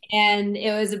 Okay. And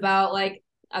it was about like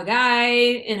a guy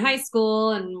in high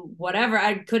school and whatever.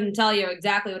 I couldn't tell you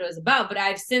exactly what it was about, but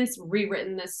I've since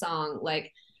rewritten this song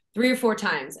like 3 or 4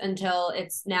 times until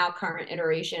its now current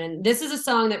iteration. And this is a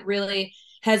song that really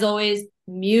has always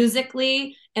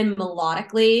musically and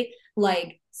melodically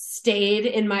like stayed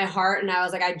in my heart. And I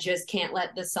was like, I just can't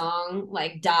let this song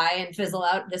like die and fizzle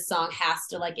out. This song has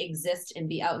to like exist and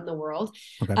be out in the world.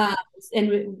 Okay.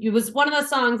 And it was one of those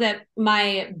songs that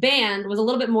my band was a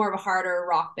little bit more of a harder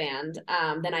rock band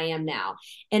than I am now.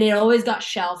 And it always got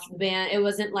shelved. The band, it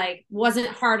wasn't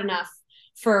hard enough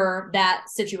for that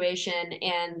situation.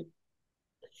 And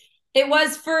it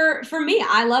was for me.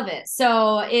 I love it.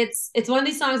 So it's one of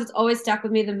these songs that's always stuck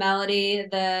with me, the melody,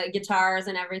 the guitars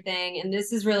and everything. And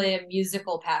this is really a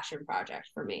musical passion project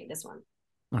for me, this one.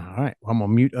 All right. Well, I'm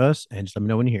going to mute us and just let me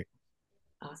know when you hear it.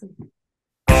 Awesome.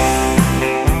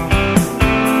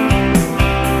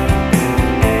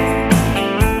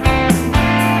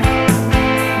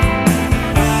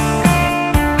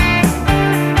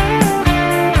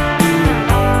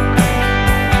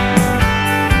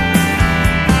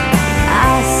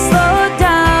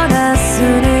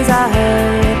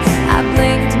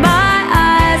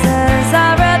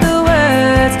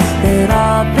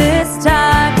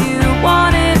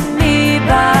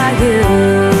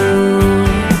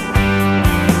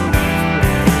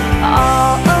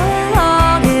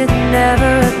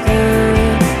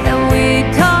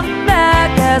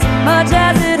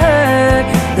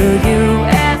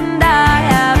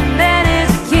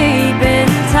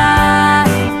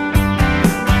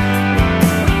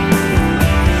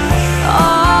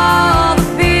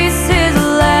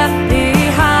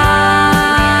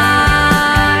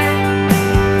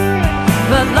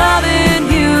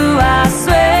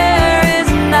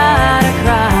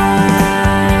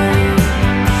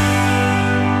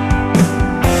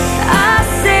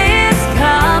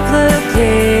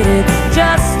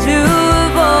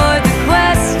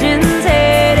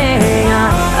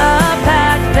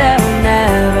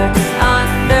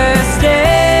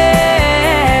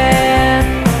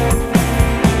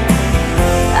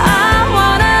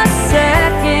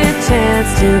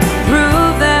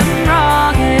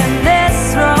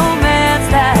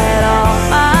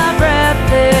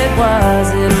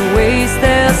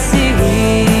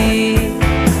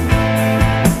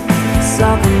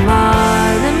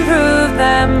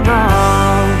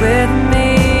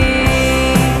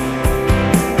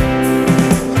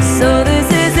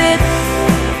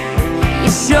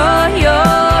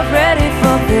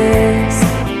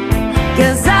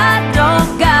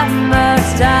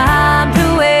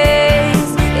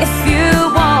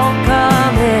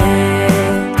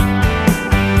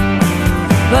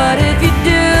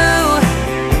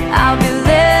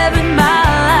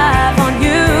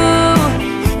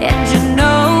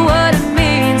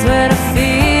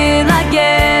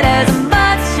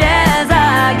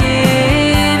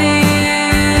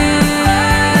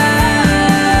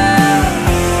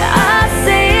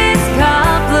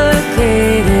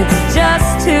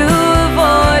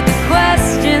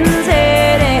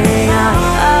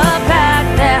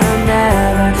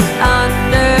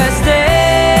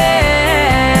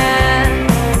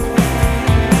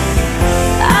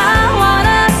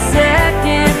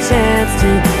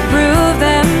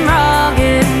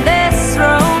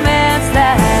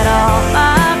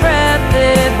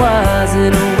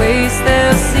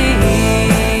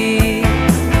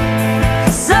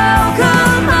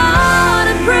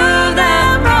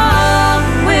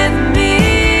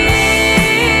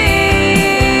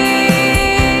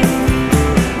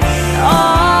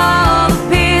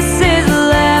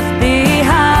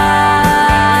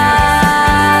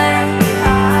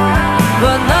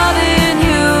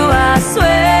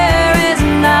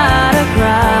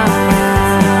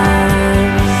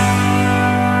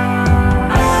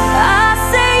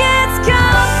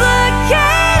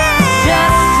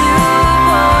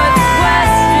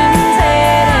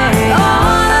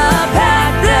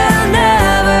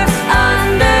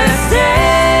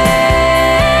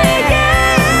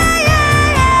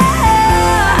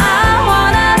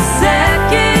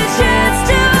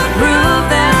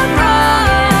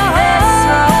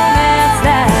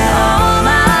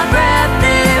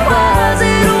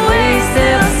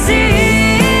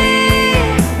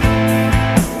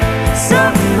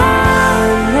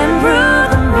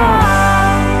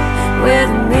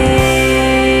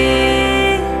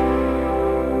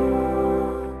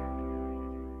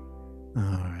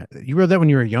 You wrote that when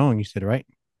you were young, you said, right?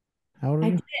 How old are I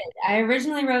you? did. I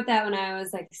originally wrote that when I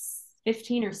was like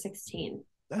 15 or 16.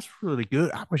 That's really good.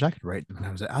 I wish I could write when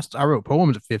I was. I wrote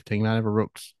poems at 15. I never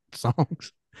wrote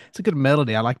songs. It's a good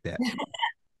melody. I like that.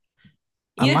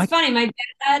 I It's like. funny. My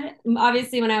dad,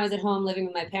 obviously, when I was at home living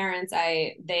with my parents,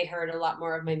 they heard a lot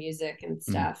more of my music and Mm,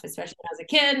 stuff, especially when I was a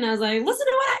kid. And I was like, listen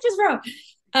to what I just wrote.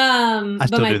 I But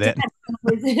still my do dad,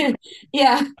 that.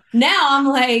 yeah. Now I'm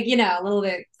like, a little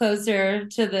bit closer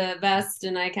to the vest,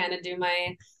 and I kind of do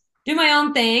my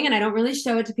own thing, and I don't really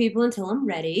show it to people until I'm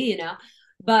ready.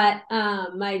 But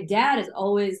my dad is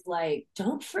always like,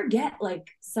 don't forget like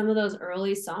some of those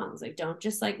early songs. Like, don't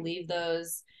just like leave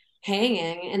those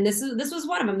hanging. And this was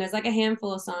one of them. There's like a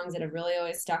handful of songs that have really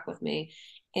always stuck with me.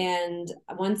 And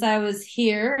once I was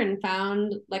here and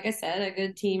found, like I said, a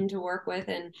good team to work with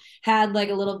and had like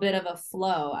a little bit of a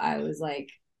flow, I was like,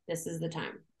 this is the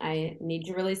time. I need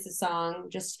to release a song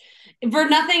just for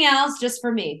nothing else, just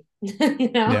for me. you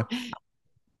Yeah. know?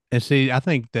 And see, I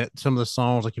think that some of the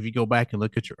songs, like if you go back and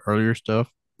look at your earlier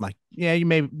stuff, like yeah,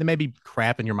 there may be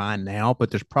crap in your mind now, but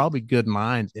there's probably good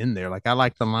lines in there. Like I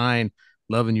like the line,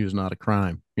 "Loving you is not a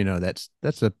crime."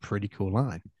 That's a pretty cool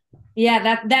line.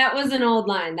 Yeah, that was an old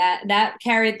line that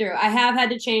carried through. I have had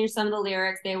to change some of the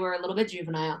lyrics; they were a little bit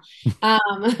juvenile,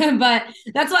 but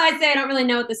that's why I say I don't really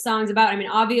know what the song's about. I mean,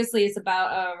 obviously, it's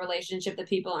about a relationship that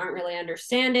people aren't really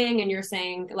understanding, and you're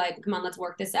saying like, "Come on, let's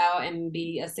work this out and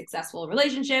be a successful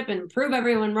relationship and prove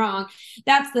everyone wrong."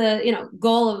 That's the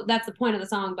goal of that's the point of the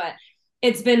song. But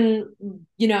it's been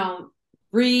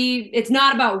it's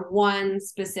not about one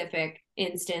specific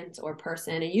instance or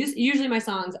person, and usually my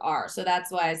songs are, so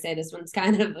that's why I say this one's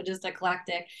kind of just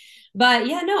eclectic. But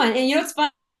yeah, no, and it's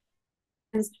fun,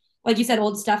 like you said,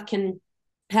 old stuff can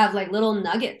have like little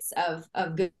nuggets of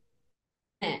good.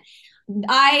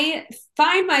 I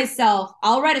find myself,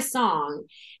 I'll write a song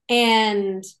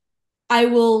and I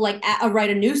will like write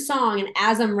a new song, and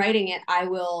as I'm writing it I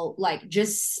will like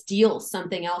just steal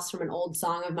something else from an old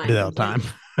song of I do mine that all the completely.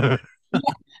 time.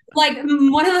 Like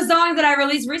one of the songs that I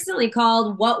released recently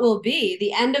called What Will Be,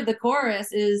 the end of the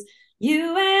chorus is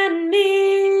you and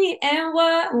me and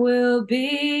what will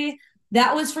be.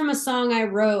 That was from a song I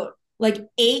wrote like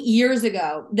 8 years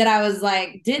ago that I was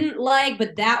like, didn't like,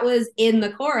 but that was in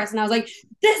the chorus. And I was like,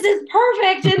 this is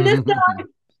perfect in this song.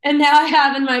 And now I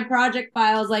have in my project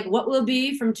files like what will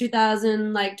be from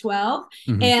 2012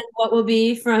 Mhm. and what will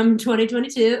be from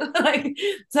 2022. Like,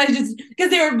 so I just,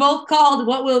 because they were both called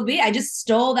What Will Be, I just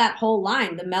stole that whole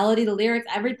line, the melody, the lyrics,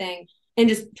 everything, and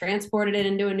just transported it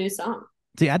into a new song.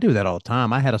 See, I do that all the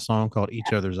time. I had a song called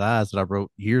Each Other's Eyes that I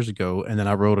wrote years ago, and then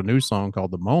I wrote a new song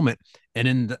called The Moment. And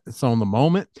in the song The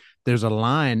Moment, there's a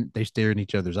line, they stare in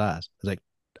each other's eyes. I was like,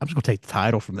 I'm just gonna take the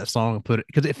title from that song and put it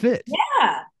because it fits.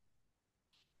 Yeah.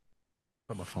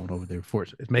 Put my phone over there before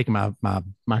it's making my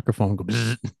microphone go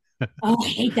bzzz. Oh, I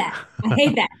hate that. I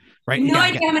hate that. Right. No You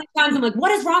idea got how many times I'm like,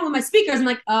 what is wrong with my speakers? I'm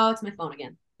like, oh, it's my phone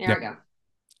again. There yep, we go.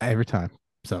 every time.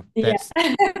 So Yeah.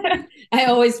 that's I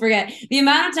always forget the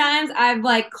amount of times I've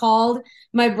like called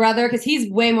my brother because he's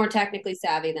way more technically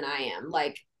savvy than I am,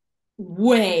 like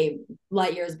way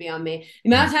light years beyond me. The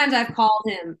amount of times I've called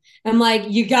him, I'm like,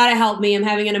 you gotta help me. I'm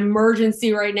having an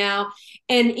emergency right now.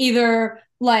 And either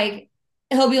like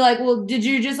he'll be like, well, did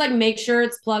you just like make sure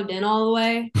it's plugged in all the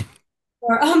way?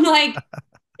 Or I'm like,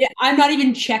 yeah, I'm not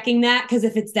even checking that because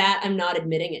if it's that, I'm not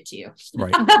admitting it to you.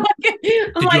 right. I'm Did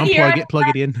you like, here, unplug it, plug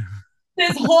it in?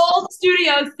 this whole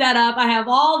studio set up. I have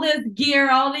all this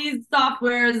gear, all these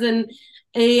softwares, and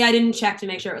I didn't check to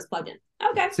make sure it was plugged in.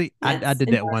 Okay, See, I that's did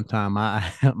that one time.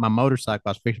 My motorcycle, I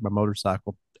was fixing my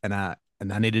motorcycle and I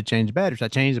needed to change the battery. So I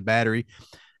changed the battery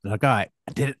and like, all right,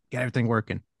 I did it, got everything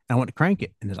working. And I went to crank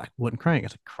it and it's like, wouldn't crank. I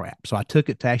said, crap. So I took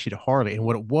it to actually to Harley. And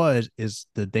what it was is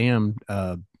the damn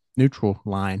neutral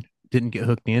line didn't get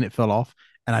hooked in. It fell off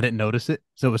and I didn't notice it.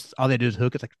 So it was all they did is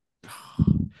hook. It's like,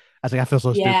 I was like, I feel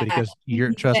so stupid yeah. because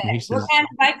trust me. He What says, kind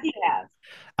of bike do you have?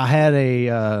 I had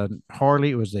a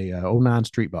Harley. It was a '09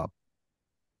 Street Bob.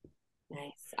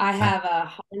 Nice. I I, have a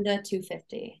Honda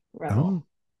 250 oh, Rebel.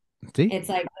 see, It's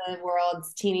like the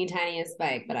world's teeny tiniest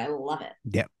bike, but I love it.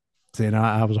 yep. See, and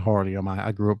I was a Harley.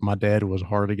 I grew up. My dad was a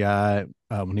Harley guy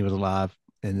when he was alive,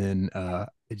 and then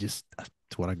that's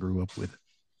what I grew up with.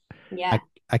 I Yeah.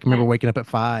 I can remember waking up at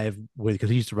 5 with because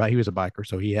he used to ride. He was a biker,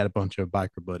 so he had a bunch of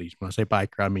biker buddies. When I say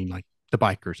biker, I mean like the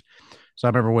bikers. So I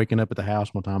remember waking up at the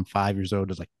house one time, 5 years old.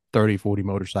 There's like 30, 40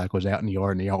 motorcycles out in the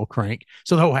yard, and they all crank.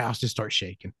 So the whole house just starts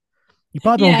shaking. You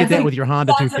probably won't Yeah, get it's that like with your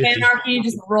Honda Sons of 250, Anarchy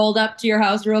just rolled up to your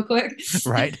house real quick.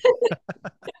 right?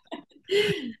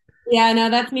 Yeah, no,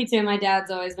 that's me too. My dad's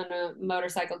always been a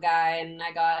motorcycle guy, and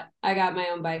I got my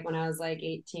own bike when I was like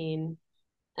 18.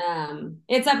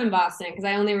 It's up in Boston because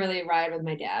I only really ride with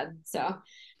my dad. So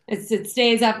it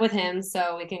stays up with him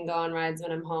so we can go on rides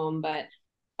when I'm home. But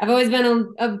I've always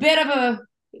been a bit of a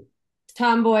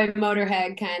tomboy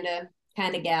motorhead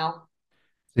kind of gal.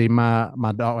 See, my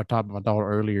daughter, I talked about my daughter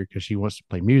earlier because she wants to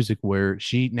play music. Where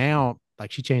she now,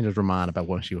 like, she changes her mind about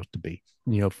what she wants to be.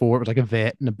 Before it was like a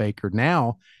vet and a baker.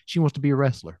 Now she wants to be a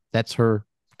wrestler. That's her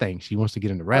thing. She wants to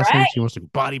get into All wrestling. right. She wants to go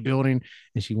bodybuilding,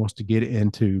 and she wants to get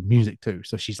into music too.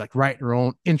 So she's like writing her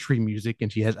own entry music,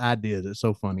 and she has ideas. It's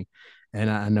so funny,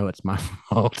 and I know it's my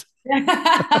fault.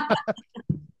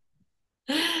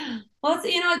 Well,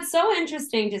 it's so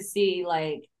interesting to see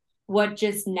like what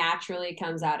just naturally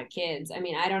comes out of kids. I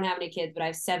mean, I don't have any kids, but I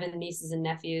have seven nieces and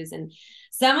nephews, and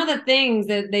some of the things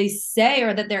that they say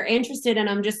or that they're interested in,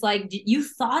 I'm just like, you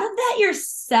thought of that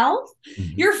yourself?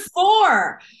 Mhm. You're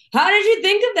four. How did you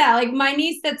think of that? Like my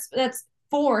niece, that's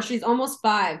four. She's almost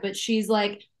five, but she's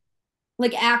like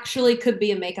actually could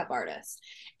be a makeup artist.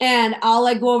 And I'll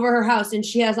like go over her house and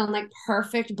she has on like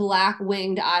perfect black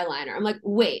winged eyeliner. I'm like,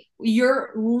 wait, you're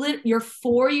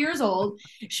 4 years old.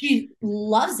 She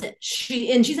loves it.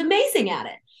 She's amazing at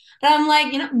it. And I'm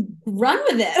like, run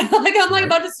with it. Like I'm like Right.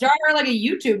 about to start her like a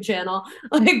YouTube channel.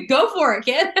 Like, go for it,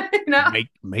 kid. you know?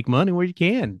 Make money where you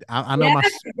can. I know Yeah,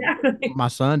 exactly. my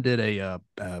son did a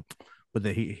with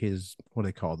his what do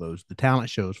they call those, the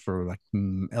talent shows for like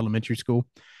elementary school.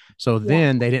 So Yeah.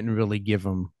 then they didn't really give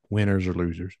him winners or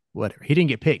losers, whatever. He didn't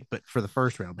get picked, but for the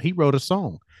first round, but he wrote a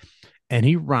song and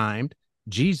he rhymed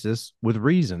Jesus with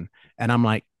reason, and I'm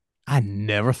like, I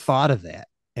never thought of that,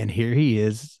 and here he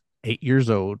is, 8 years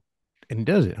old, and he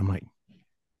does it. I'm like,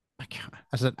 my God.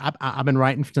 I said, I've been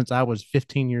writing since I was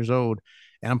 15 years old,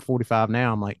 and I'm 45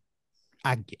 now. I'm like,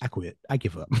 I quit. I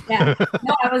give up. Yeah.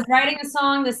 No, I was writing a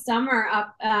song this summer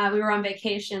up. We were on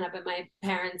vacation up at my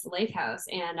parents' lake house,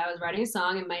 and I was writing a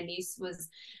song, and my niece was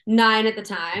 9 at the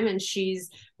time, and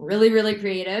she's really, really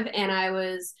creative. And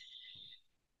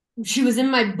she was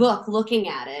in my book looking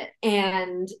at it,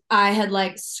 and I had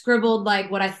like scribbled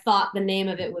like what I thought the name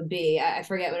of it would be. I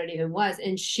forget what it even was.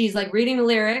 And she's like reading the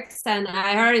lyrics, and I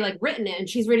had already like written it, and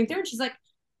she's reading through, and she's like,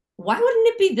 why wouldn't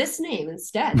it be this name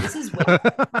instead? This is way.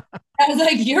 I was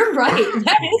like, you're right.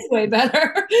 That is way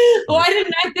better. Why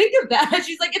didn't I think of that?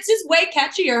 She's like, it's just way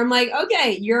catchier. I'm like,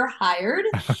 okay, you're hired.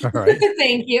 All right.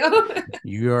 Thank you.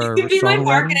 You You are can be my songwriting.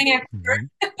 marketing expert.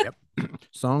 Mhm. Yep.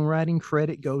 Songwriting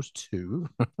credit goes to.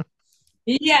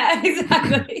 Yeah,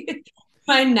 exactly.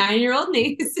 My 9-year-old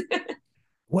niece.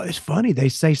 Well, it's funny. They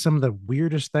say some of the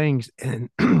weirdest things, and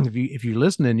if you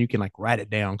listen, and you can like write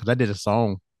it down, because I did a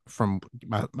song from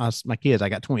my kids. I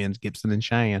got twins, Gibson and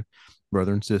Cheyenne,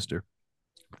 brother and sister,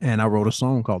 and I wrote a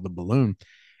song called "The Balloon,"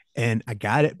 and I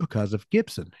got it because of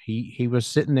Gibson. He was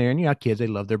sitting there, and kids, they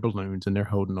love their balloons and they're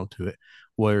holding on to it.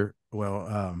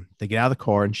 They get out of the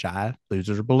car and Shy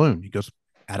loses her balloon. He goes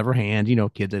out of her hand.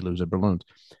 Kids, they lose their balloons,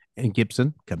 and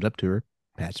Gibson comes up to her,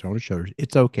 pats her on her shoulders.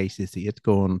 It's okay, sissy. It's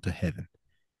going to heaven.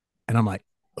 And I'm like,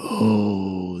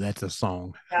 oh, that's a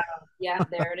song. Yeah, yeah,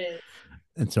 there it is.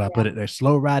 And so I put Yeah. it there.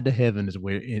 Slow Ride to Heaven is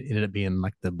where it ended up being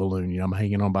like the balloon. I'm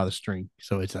hanging on by the string.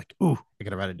 So it's like, ooh, I got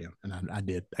to write it down. And I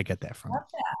did. I got that from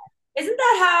Isn't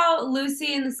that how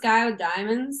Lucy in the Sky with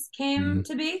Diamonds it. came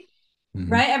to be? Mm-hmm.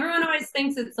 Right? Everyone always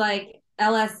thinks it's like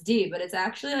LSD, but it's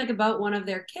actually like about one of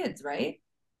their kids, right?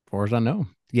 As far as I know.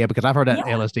 Yeah, because I've heard that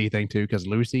Yeah. LSD thing too. Because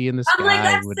Lucy in the I'm like,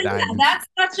 Sky with Diamonds. that's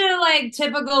such a like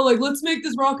typical like let's make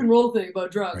this rock and roll thing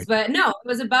about drugs. Right. But no, it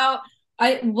was about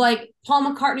I like Paul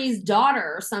McCartney's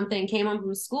daughter or something came home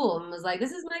from school and was like,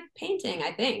 this is my painting,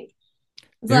 I think.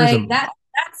 It's There's like a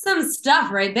that's some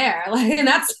stuff right there. Like and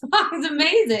that song's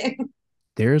amazing.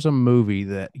 there's a movie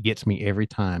that gets me every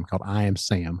time called I Am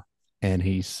Sam. And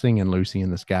he's singing Lucy in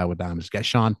the Sky with Diamonds. It's got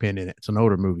Sean Penn in it. It's an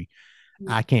older movie.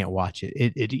 I can't watch it.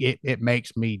 It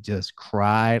makes me just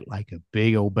cry like a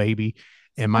big old baby.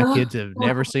 And my kids have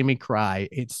never seen me cry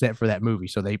except for that movie.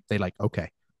 So they like, okay,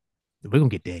 we're gonna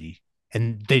get daddy.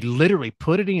 And they literally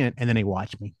put it in and then they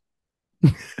watch me.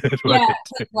 That's what I Yeah, could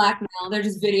it's do. like blackmail. They're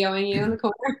just videoing you in the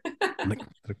corner. I'm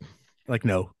like,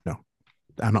 no, no,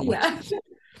 I'm not watching Yeah. this.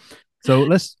 So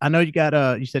I know you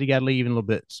said you gotta leave in a little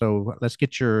bit. So let's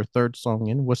get your third song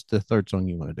in. What's the third song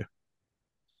you want to do?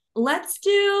 Let's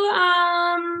do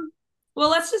well,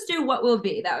 let's just do What Will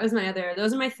Be. Those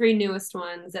are my three newest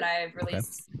ones that I've Okay.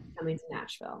 released coming to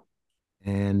Nashville.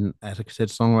 And as I said,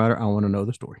 songwriter, I want to know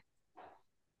the story.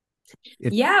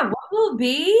 It Yeah, What Will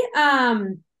Be?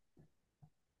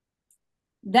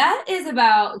 That is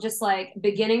about just like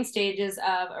beginning stages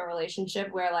of a relationship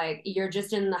where like you're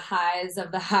just in the highs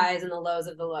of the highs and the lows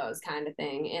of the lows kind of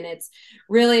thing. And it's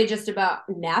really just about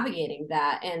navigating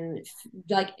that and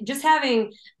like just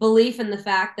having belief in the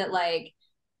fact that like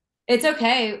it's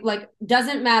okay, like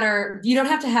doesn't matter, you don't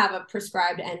have to have a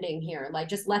prescribed ending here, like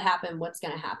just let happen what's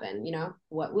going to happen,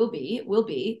 what will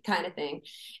be kind of thing,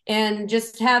 and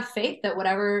just have faith that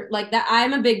whatever, like that,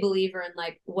 I'm a big believer in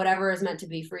like whatever is meant to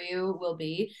be for you will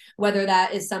be, whether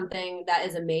that is something that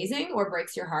is amazing or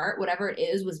breaks your heart, whatever it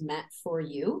is was meant for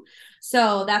you.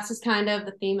 So that's just kind of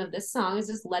the theme of this song, is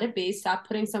just let it be, stop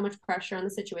putting so much pressure on the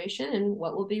situation, and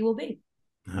what will be will be.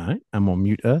 All right, I'm gonna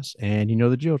mute us, and you know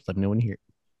the drill. Let me know when you hear it.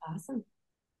 Awesome.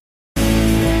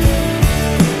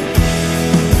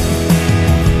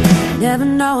 Never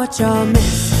know what you'll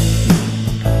miss.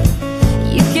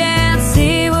 You can't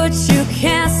see what you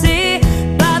can't see.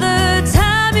 By the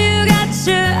time you got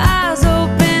your eyes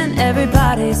open,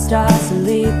 everybody starts to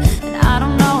leave. And I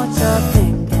don't know what you're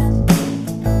thinking.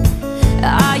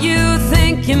 Are you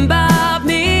thinking about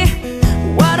me?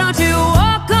 Why don't you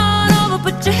walk on over,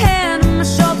 put your hand on my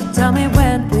shoulder, tell me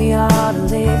when we ought to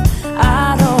leave.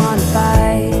 I don't wanna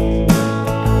fight.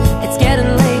 It's getting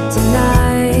late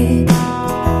tonight.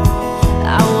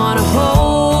 I wanna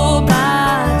hold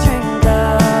my drink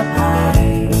up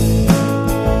high.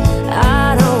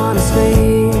 I don't wanna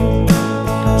scream,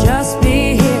 just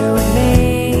be here with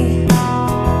me.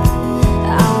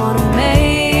 I wanna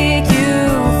make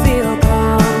you feel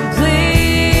complete.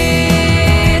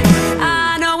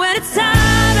 I know when it's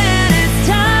time and it's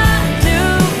time to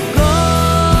go.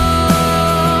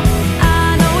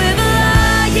 I know if a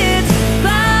lie gets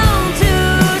bound to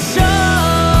show.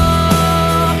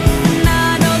 And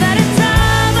I know that in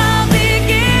time I'll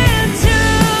begin to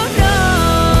know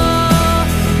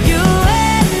you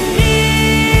and me,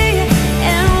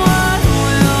 and what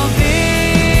will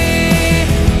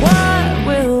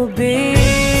be.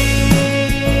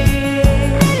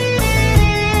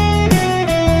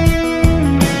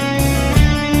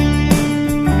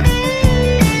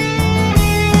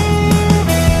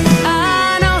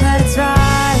 I know that it's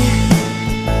right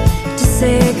to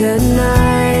say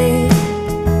goodnight,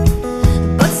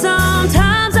 but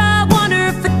sometimes I wonder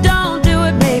if I don't do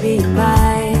it, maybe you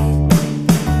might.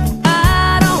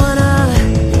 I don't wanna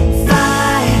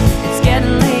fight, it's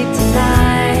getting late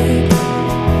tonight.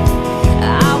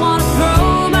 I wanna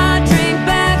throw my drink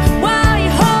back while you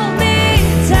hold me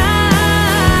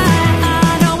tight.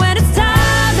 I know when it's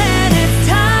time and it's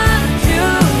time to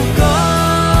go.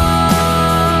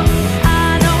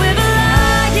 I know if a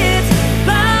lie gets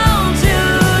bound to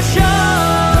show.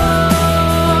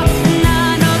 And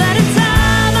I know that in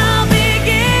time I'll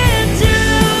begin to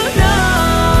know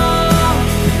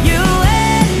you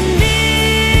and me,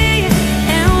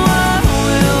 and what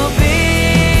will be,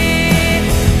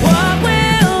 what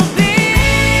will be.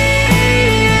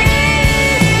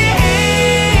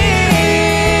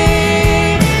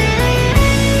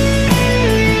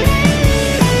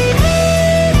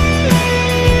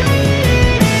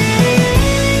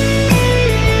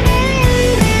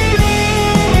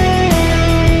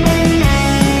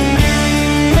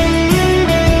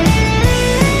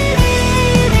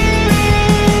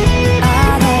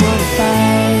 I don't wanna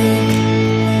fight,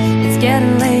 it's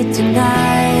getting late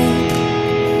tonight.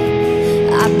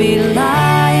 I'd be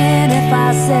lying if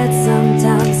I said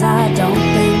sometimes I don't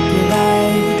think you're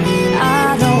right.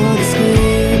 I don't wanna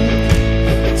scream,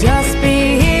 just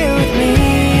be here with me.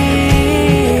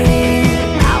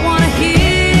 I wanna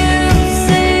hear you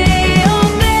say, oh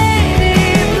baby,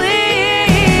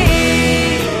 please.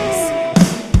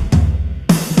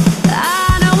 I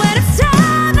know when it's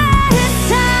time and it's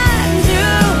time to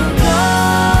go.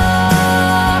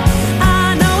 I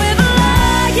know if a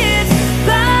lie gets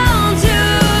bound to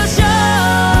show.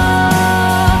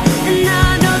 And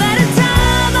I know that in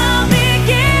time I'll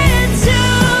begin to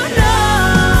know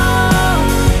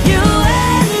you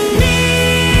and me,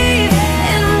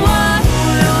 and what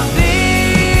will be.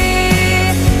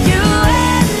 You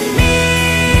and me,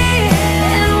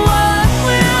 and what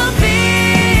will be.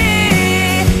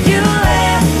 You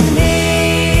and me,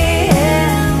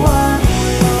 and what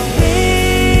will be.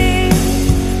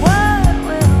 What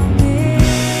will be.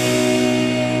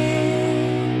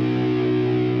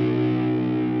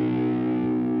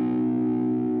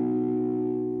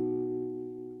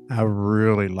 I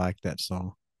really like that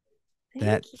song. Thank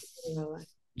That you.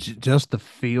 just the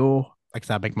feel. Like I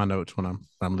said, I make my notes when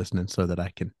I'm listening so that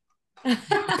I can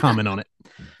comment on it.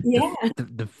 Yeah.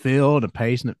 The feel, the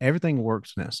pace, and everything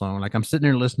works in that song. Like I'm sitting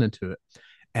there listening to it,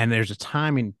 and there's a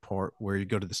timing part where you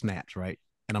go to the snaps, right?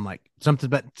 And I'm like, something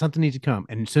needs to come.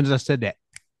 And as soon as I said that,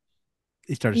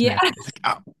 He started Yeah. snapping. It's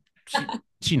like, oh,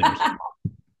 she knows.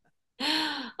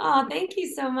 Oh, thank you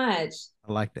so much.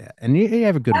 I like that. And you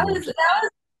have a good voice. That was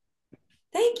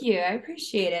thank you. I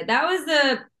appreciate it. That was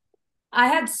the I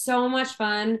had so much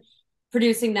fun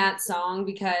producing that song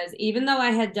because even though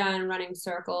I had done Running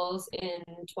Circles in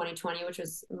 2020, which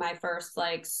was my first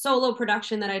like solo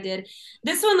production that I did,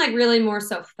 this one like really more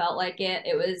so felt like it.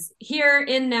 It was here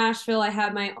in Nashville. I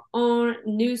had my own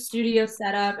new studio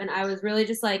set up and I was really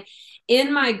just like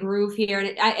in my groove here.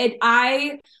 And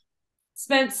I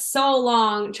spent so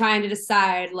long trying to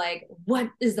decide like what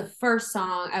is the first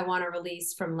song I want to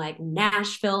release from like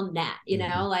Nashville Nat,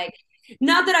 Mm-hmm. like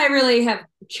not that I really have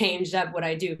changed up what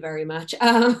I do very much.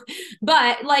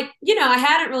 But like, I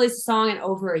hadn't released a song in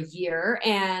over a year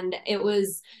and it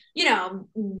was,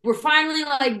 we're finally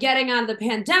like getting out of the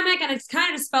pandemic and it's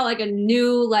kind of just felt like a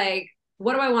new, like,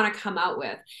 what do I want to come out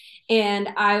with? And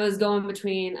I was going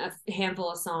between a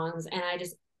handful of songs and I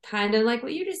just kind of like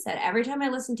what you just said. Every time I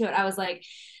listened to it, I was like,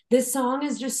 this song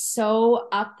is just so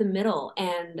up the middle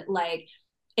and like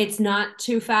it's not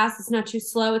too fast, it's not too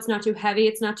slow, it's not too heavy,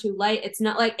 it's not too light. It's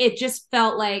not like it just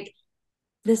felt like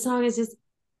this song is just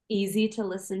easy to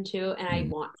listen to and I Mm-hmm.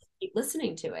 want to keep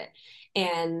listening to it.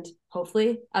 And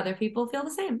hopefully other people feel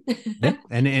the same. Yeah,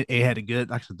 and it had a good,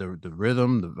 like I said, the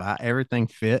rhythm, the vibe, everything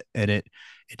fit, and it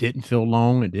didn't feel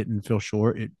long, it didn't feel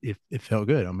short, it felt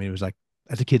good. I mean, it was like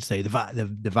as the kids say, the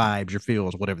vibes, your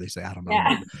feels, whatever they say, I don't know,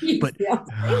 Yeah. but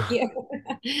Thank you.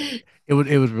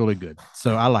 it was really good.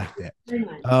 So I like that. Very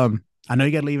much. I know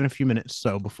you got to leave in a few minutes,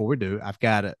 so before we do, I've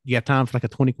got you have time for like a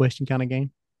 20 question kind of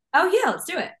game. Oh yeah, let's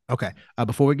do it. Okay.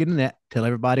 Before we get into that, tell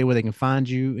everybody where they can find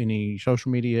you, any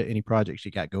social media, any projects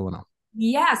you got going on.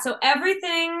 Yeah, so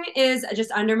everything is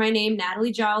just under my name,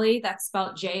 Natalie Joly. That's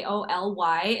spelled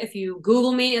Joly. If you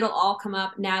Google me, it'll all come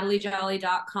up.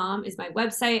 NatalieJoly.com is my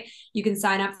website. You can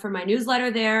sign up for my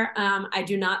newsletter there. I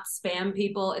do not spam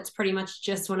people. It's pretty much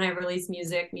just when I release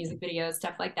music videos,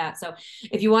 stuff like that. So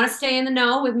if you want to stay in the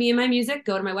know with me and my music,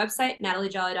 go to my website,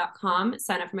 NatalieJoly.com,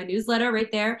 sign up for my newsletter right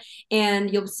there,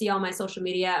 and you'll see all my social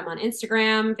media. I'm on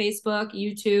Instagram, Facebook,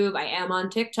 YouTube. I am on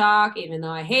TikTok, even though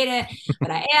I hate it,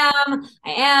 but I am.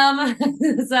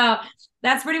 So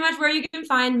that's pretty much where you can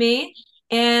find me.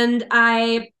 And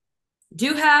I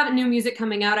do have new music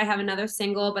coming out. I have another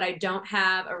single, but I don't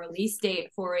have a release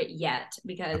date for it yet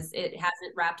because it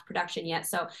hasn't wrapped production yet.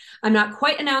 So I'm not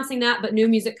quite announcing that, but new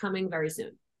music coming very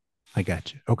soon. I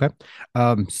got you. Okay.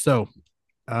 So,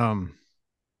 what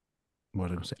was I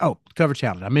going to say? Oh, cover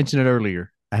challenge. I mentioned it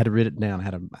earlier. I had to write it down. I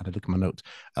had to look at my notes.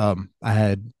 I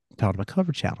had talked about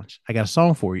cover challenge. I got a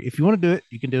song for you. If you want to do it,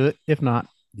 you can do it. If not,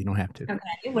 you don't have to.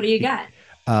 Okay. What do you got?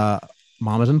 Uh,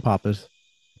 Mamas and Papas,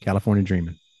 California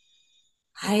Dreaming.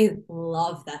 I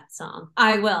love that song.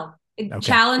 I will. Okay.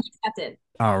 Challenge accepted.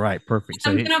 All right. Perfect.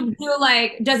 So I'm gonna do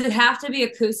like, does it have to be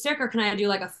acoustic or can I do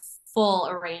like a full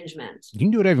arrangement? you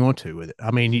can do whatever you want to with it.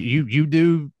 I mean, you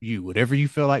do you whatever you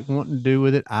feel like wanting to do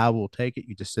with it. I will take it.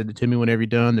 You just send it to me whenever you're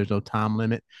done. There's no time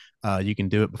limit. You can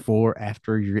do it before,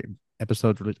 after your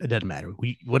episode's released. It doesn't matter.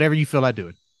 Whatever you feel like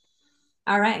doing.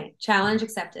 All right. Challenge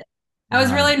accepted. I All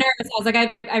was really right. nervous. I was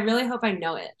like, I really hope I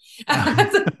know it.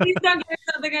 So please don't give me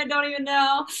something I don't even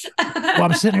know. Well,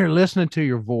 I'm sitting here listening to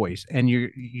your voice, and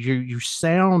you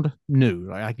sound new.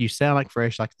 Like you sound like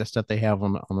fresh, like the stuff they have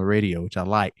on the radio, which I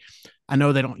like. I know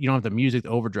you don't have the music, the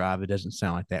overdrive. It doesn't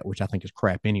sound like that, which I think is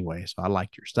crap anyway. So I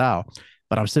like your style.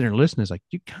 But I was sitting here listening. It's like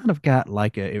you kind of got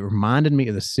like it reminded me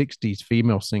of the '60s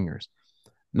female singers,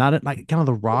 not like kind of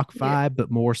the rock vibe, but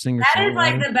more singer That is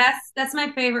like songwriter. the best. That's my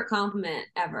favorite compliment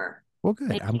ever. Well, good.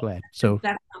 Thank I'm you. glad. That's the So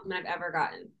best compliment I've ever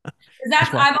gotten.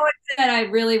 that's why. I've always said I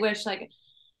really wish like,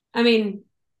 I mean,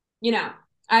 you know,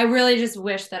 I really just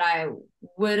wish that I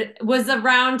was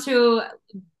around to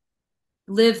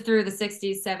live through the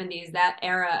 60s, 70s, that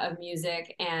era of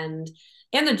music and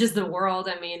just the world.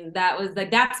 I mean, that was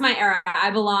like that's my era. I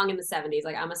belong in the 70s.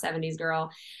 Like I'm a 70s girl.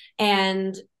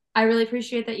 And I really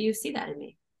appreciate that you see that in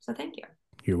me. So thank you.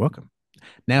 You're welcome.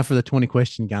 Now for the 20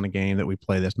 question kind of game that we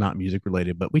play that's not music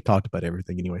related, but we talked about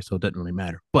everything anyway, so it doesn't really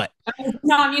matter. But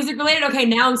Not music related. Okay,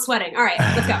 now I'm sweating. All right,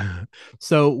 let's go.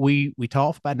 So we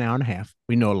talked about an hour and a half.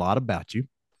 We know a lot about you.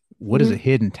 What is a Mhm.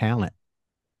 hidden talent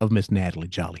of Miss Natalie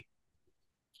Joly?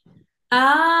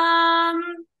 Um,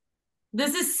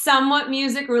 this is somewhat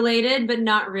music related, but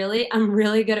not really. I'm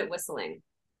really good at whistling.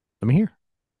 Let me hear.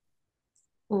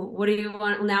 Well, what do you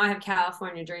want? Well, now I have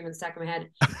California Dreaming stuck in my head.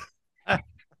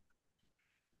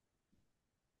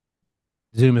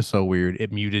 Zoom is so weird.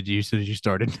 It muted you as soon as you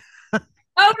started.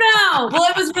 Oh no. Well,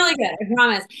 it was really good, I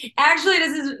promise. Actually,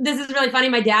 this is really funny.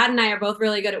 My dad and I are both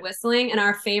really good at whistling, and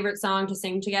our favorite song to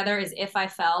sing together is If I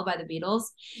Fell by the Beatles.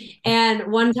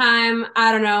 And one time,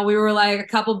 I don't know, we were like a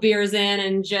couple beers in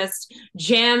and just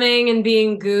jamming and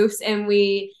being goofs, and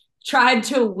we tried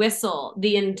to whistle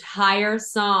the entire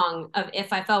song of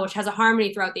If I Fell, which has a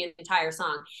harmony throughout the entire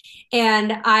song.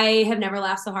 And I have never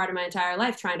laughed so hard in my entire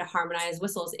life trying to harmonize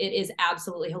whistles. It is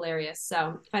absolutely hilarious.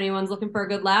 So if anyone's looking for a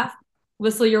good laugh,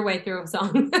 whistle your way through a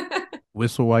song.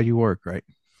 Whistle while you work, right?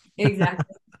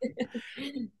 Exactly.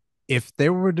 If they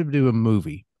were to do a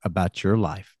movie about your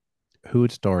life, who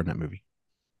would star in that movie?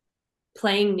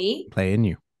 Playing me. Playing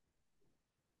you.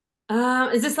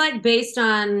 Is this like based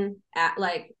on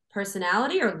like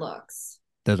personality or looks?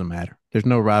 Doesn't matter. There's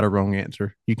no right or wrong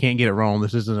answer. You can't get it wrong.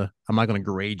 This isn't a. I'm not going to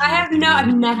grade I you at have the no, I've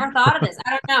end. never thought of this. I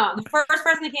don't know. The first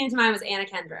person that came to mind was Anna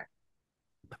Kendrick.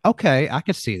 Okay, I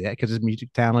could see that because it's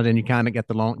music talent, and you kind of get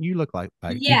the long. You look like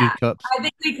you do Yeah. cups. I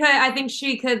think we could, I think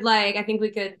she could like, I think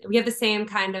we could, we have the same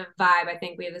kind of vibe. I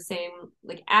think we have the same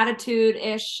like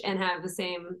attitude-ish and have the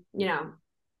same,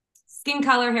 skin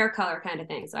color, hair color kind of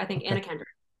thing. So I think Okay, Anna Kendrick.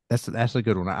 that's a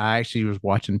good one. I actually was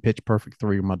watching Pitch Perfect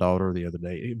 3 with my daughter the other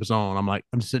day. It was on. I'm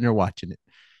just sitting there watching it.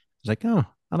 I was like, oh,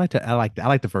 I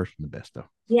like the first one the best though.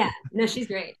 Yeah. No, she's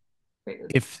great. Great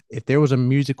movie. If there was a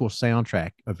musical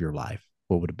soundtrack of your life,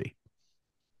 what would it be?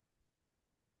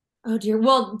 Oh dear.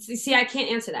 Well, see, I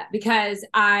can't answer that because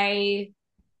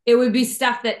it would be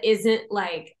stuff that isn't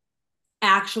like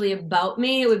actually about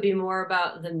me. It would be more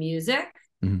about the music.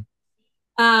 Mhm.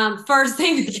 First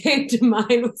thing that came to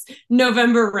mind was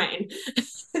November Rain.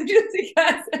 Just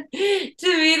because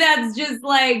to me, that's just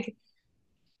like,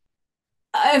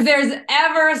 if there's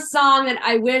ever a song that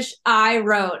I wish I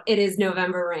wrote, it is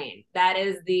November Rain. That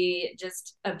is the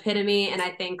just epitome. And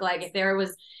I think like if there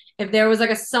was like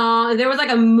a song, if there was like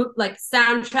a like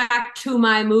soundtrack to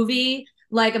my movie,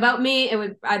 like about me,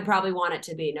 I'd probably want it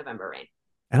to be November Rain.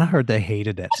 And I heard they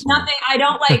hated that song. Nothing, I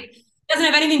don't like, it doesn't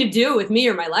have anything to do with me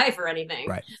or my life or anything,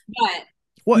 Right. but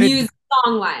Well, music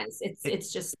song wise, it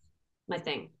it's just my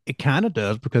thing. it kind of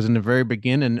does because in the very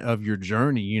beginning of your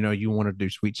journey, you want to do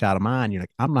Sweet Child of Mine. You're like,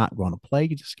 I'm not going to play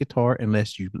this guitar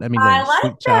unless you let me I learn like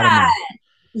Sweet Child of that. Mine.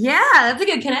 Yeah, that's a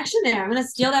good connection there. I'm gonna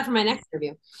steal that for my next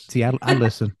interview. See, I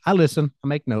listen. I listen. I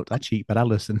make notes. I cheat, but I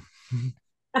listen.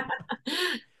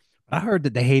 I heard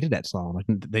that they hated that song. Like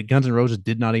the Guns N' Roses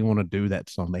did not even want to do that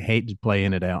song. They hated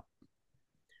playing it out.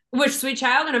 Which Sweet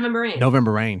Child or November Rain?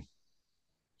 November Rain,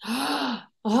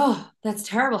 Oh, that's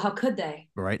terrible. How could they?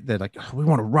 right? They're like, oh, we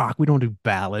want to rock. We don't do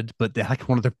ballads, but they're like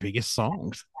one of their biggest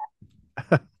songs.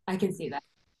 I can see that.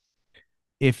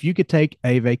 If you could take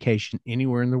a vacation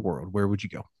anywhere in the world, where would you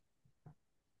go?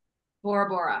 Bora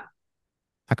Bora.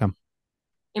 How come?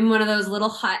 In one of those little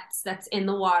huts that's in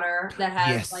the water that has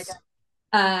Yes, like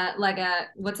a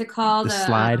what's it the called?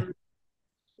 slide.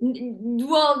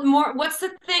 Well, more what's the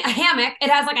thing? A hammock.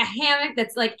 It has like a hammock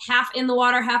that's like half in the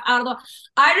water, half out of the water.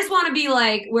 I just want to be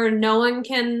like where no one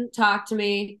can talk to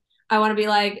me. I want to be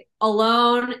like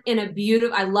alone in a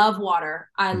beautiful, I love water.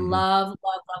 I Mhm. love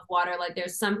water. Like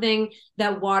there's something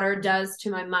that water does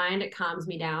to my mind. It calms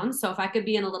me down. So if I could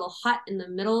be in a little hut in the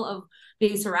middle of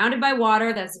being surrounded by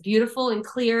water that's beautiful and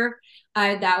clear,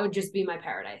 that would just be my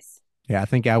paradise. Yeah, I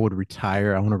think I would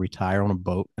retire. I want to retire on a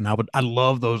boat, and I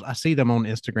love those. I see them on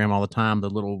Instagram all the time. The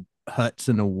little huts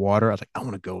in the water. I was like, I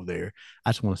want to go there.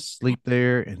 I just want to sleep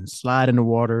there and slide in the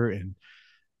water and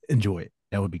enjoy it.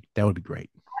 That would be great.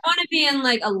 I want to be in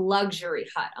like a luxury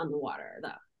hut on the water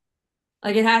though.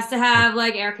 Like it has to have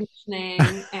like air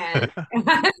conditioning and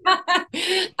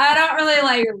I don't really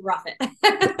like rough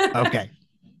it. Okay,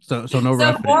 so no So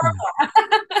roughing it,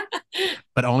 horrible.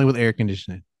 but only with air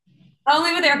conditioning.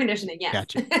 Only with air conditioning, yes.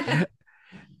 Gotcha.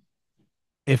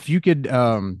 If you could,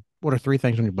 what are three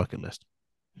things on your bucket list?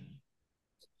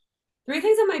 Three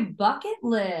things on my bucket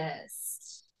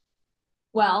list.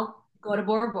 Well, go to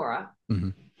Bora Bora.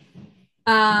 Mhm.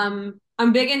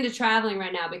 I'm big into traveling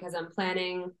right now because I'm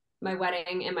planning my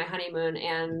wedding and my honeymoon,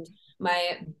 and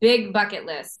my big bucket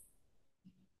list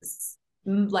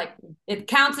like it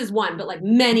counts as one, but like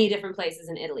many different places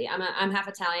in Italy. I'm half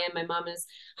Italian. My mom is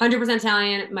 100%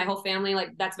 Italian. My whole family,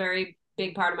 like that's a very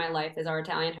big part of my life is our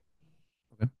Italian.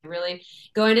 Okay. Really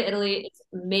going to Italy, it's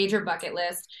a major bucket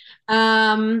list.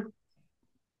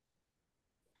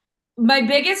 My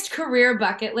biggest career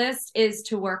bucket list is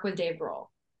to work with Dave Grohl.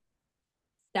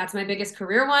 That's my biggest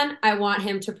career one. I want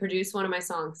him to produce one of my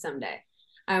songs someday.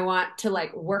 I want to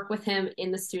like work with him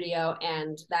in the studio,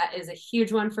 and that is a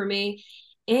huge one for me.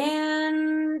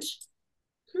 And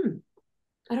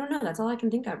I don't know. That's all I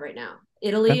can think of right now. Okay.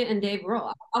 Italy and Dave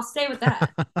Grohl. I'll stay with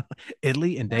that.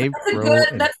 Italy and Dave That's a Grohl good.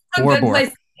 and That's a Bora good Bora.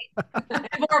 place.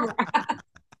 Bora Bora.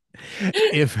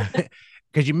 If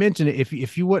because you mentioned it,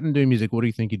 if you wasn't doing music, what do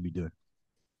you think you'd be doing?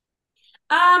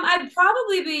 I'd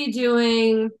probably be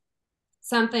doing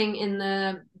something in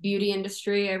the beauty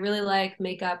industry. I really like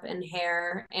makeup and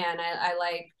hair, and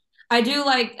I do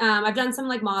like I've done some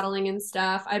like modeling and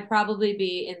stuff. I'd probably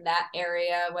be in that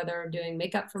area, whether I'm doing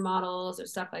makeup for models or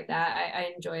stuff like that.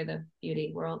 I enjoy the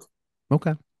beauty world.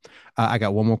 Okay. I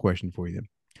got one more question for you then.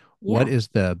 What Yeah. is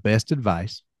the best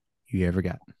advice you ever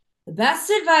got? The best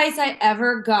advice I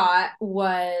ever got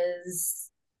was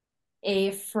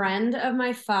a friend of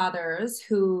my father's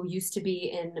who used to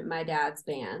be in my dad's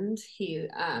band. He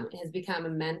has become a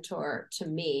mentor to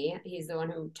me. He's the one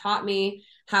who taught me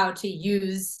how to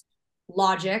use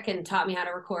Logic and taught me how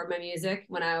to record my music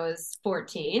when I was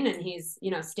 14. And he's,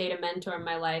 stayed a mentor in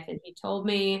my life. And he told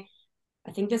me,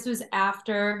 I think this was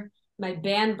after my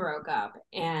band broke up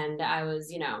and I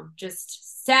was,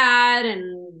 just sad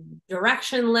and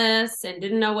directionless and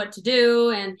didn't know what to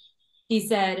do. And he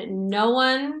said, no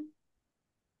one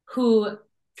who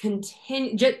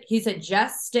he said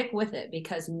just stick with it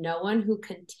because no one who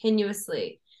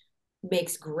continuously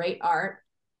makes great art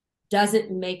doesn't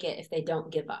make it if they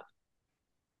don't give up.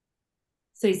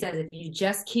 So he says if you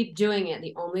just keep doing it,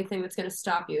 the only thing that's going to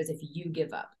stop you is if you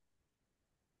give up.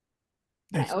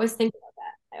 And I That's, always think about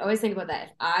that. I always think about that.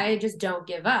 If I just don't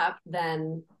give up,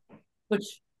 then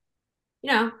which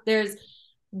there's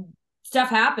stuff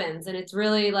happens and it's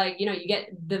really like you get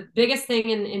the biggest thing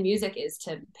in music is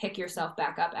to pick yourself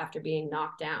back up after being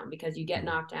knocked down because you get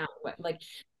knocked down like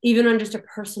even on just a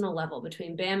personal level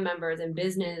between band members and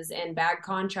business and bad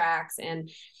contracts and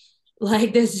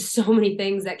like there's just so many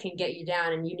things that can get you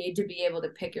down and you need to be able to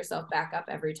pick yourself back up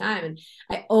every time. And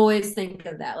I always think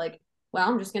of that like, well,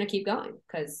 I'm just going to keep going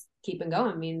because keeping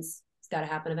going means it's got to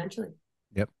happen eventually.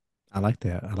 yep. I like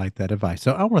that. I like that advice.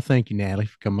 So I want to thank you, Natalie,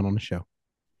 for coming on the show.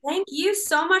 Thank you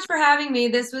so much for having me.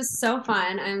 This was so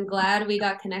fun. I'm glad we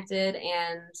got connected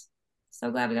and so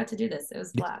glad we got to do this. It was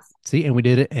a Yeah. blast. See, and we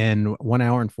did it in 1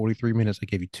 hour and 43 minutes. I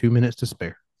gave you 2 minutes to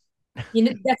spare.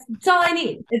 That's all I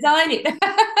need. It's all I need.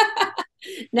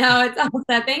 No, it's all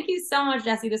set. Thank you so much,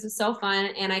 Jesse. This was so fun.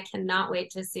 And I cannot wait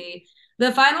to see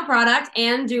the final product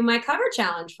and do my cover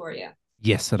challenge for you.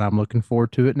 Yes, and I'm looking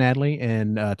forward to it, Natalie.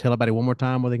 And tell everybody one more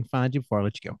time where they can find you before I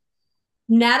let you go.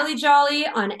 Natalie Joly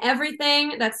on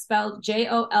everything. That's spelled Joly.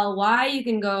 You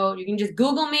can just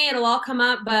Google me. It'll all come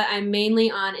up, but I'm mainly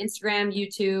on Instagram,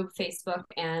 YouTube, Facebook,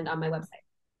 and on my website.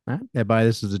 All right, everybody,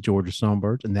 this is the Georgia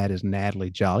Songbirds, and that is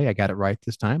Natalie Joly. I got it right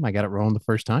this time. I got it wrong the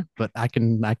first time, but I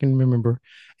can remember.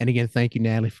 And again, thank you,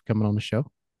 Natalie, for coming on the show.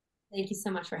 Thank you so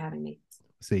much for having me.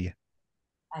 See you.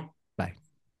 Bye. Bye.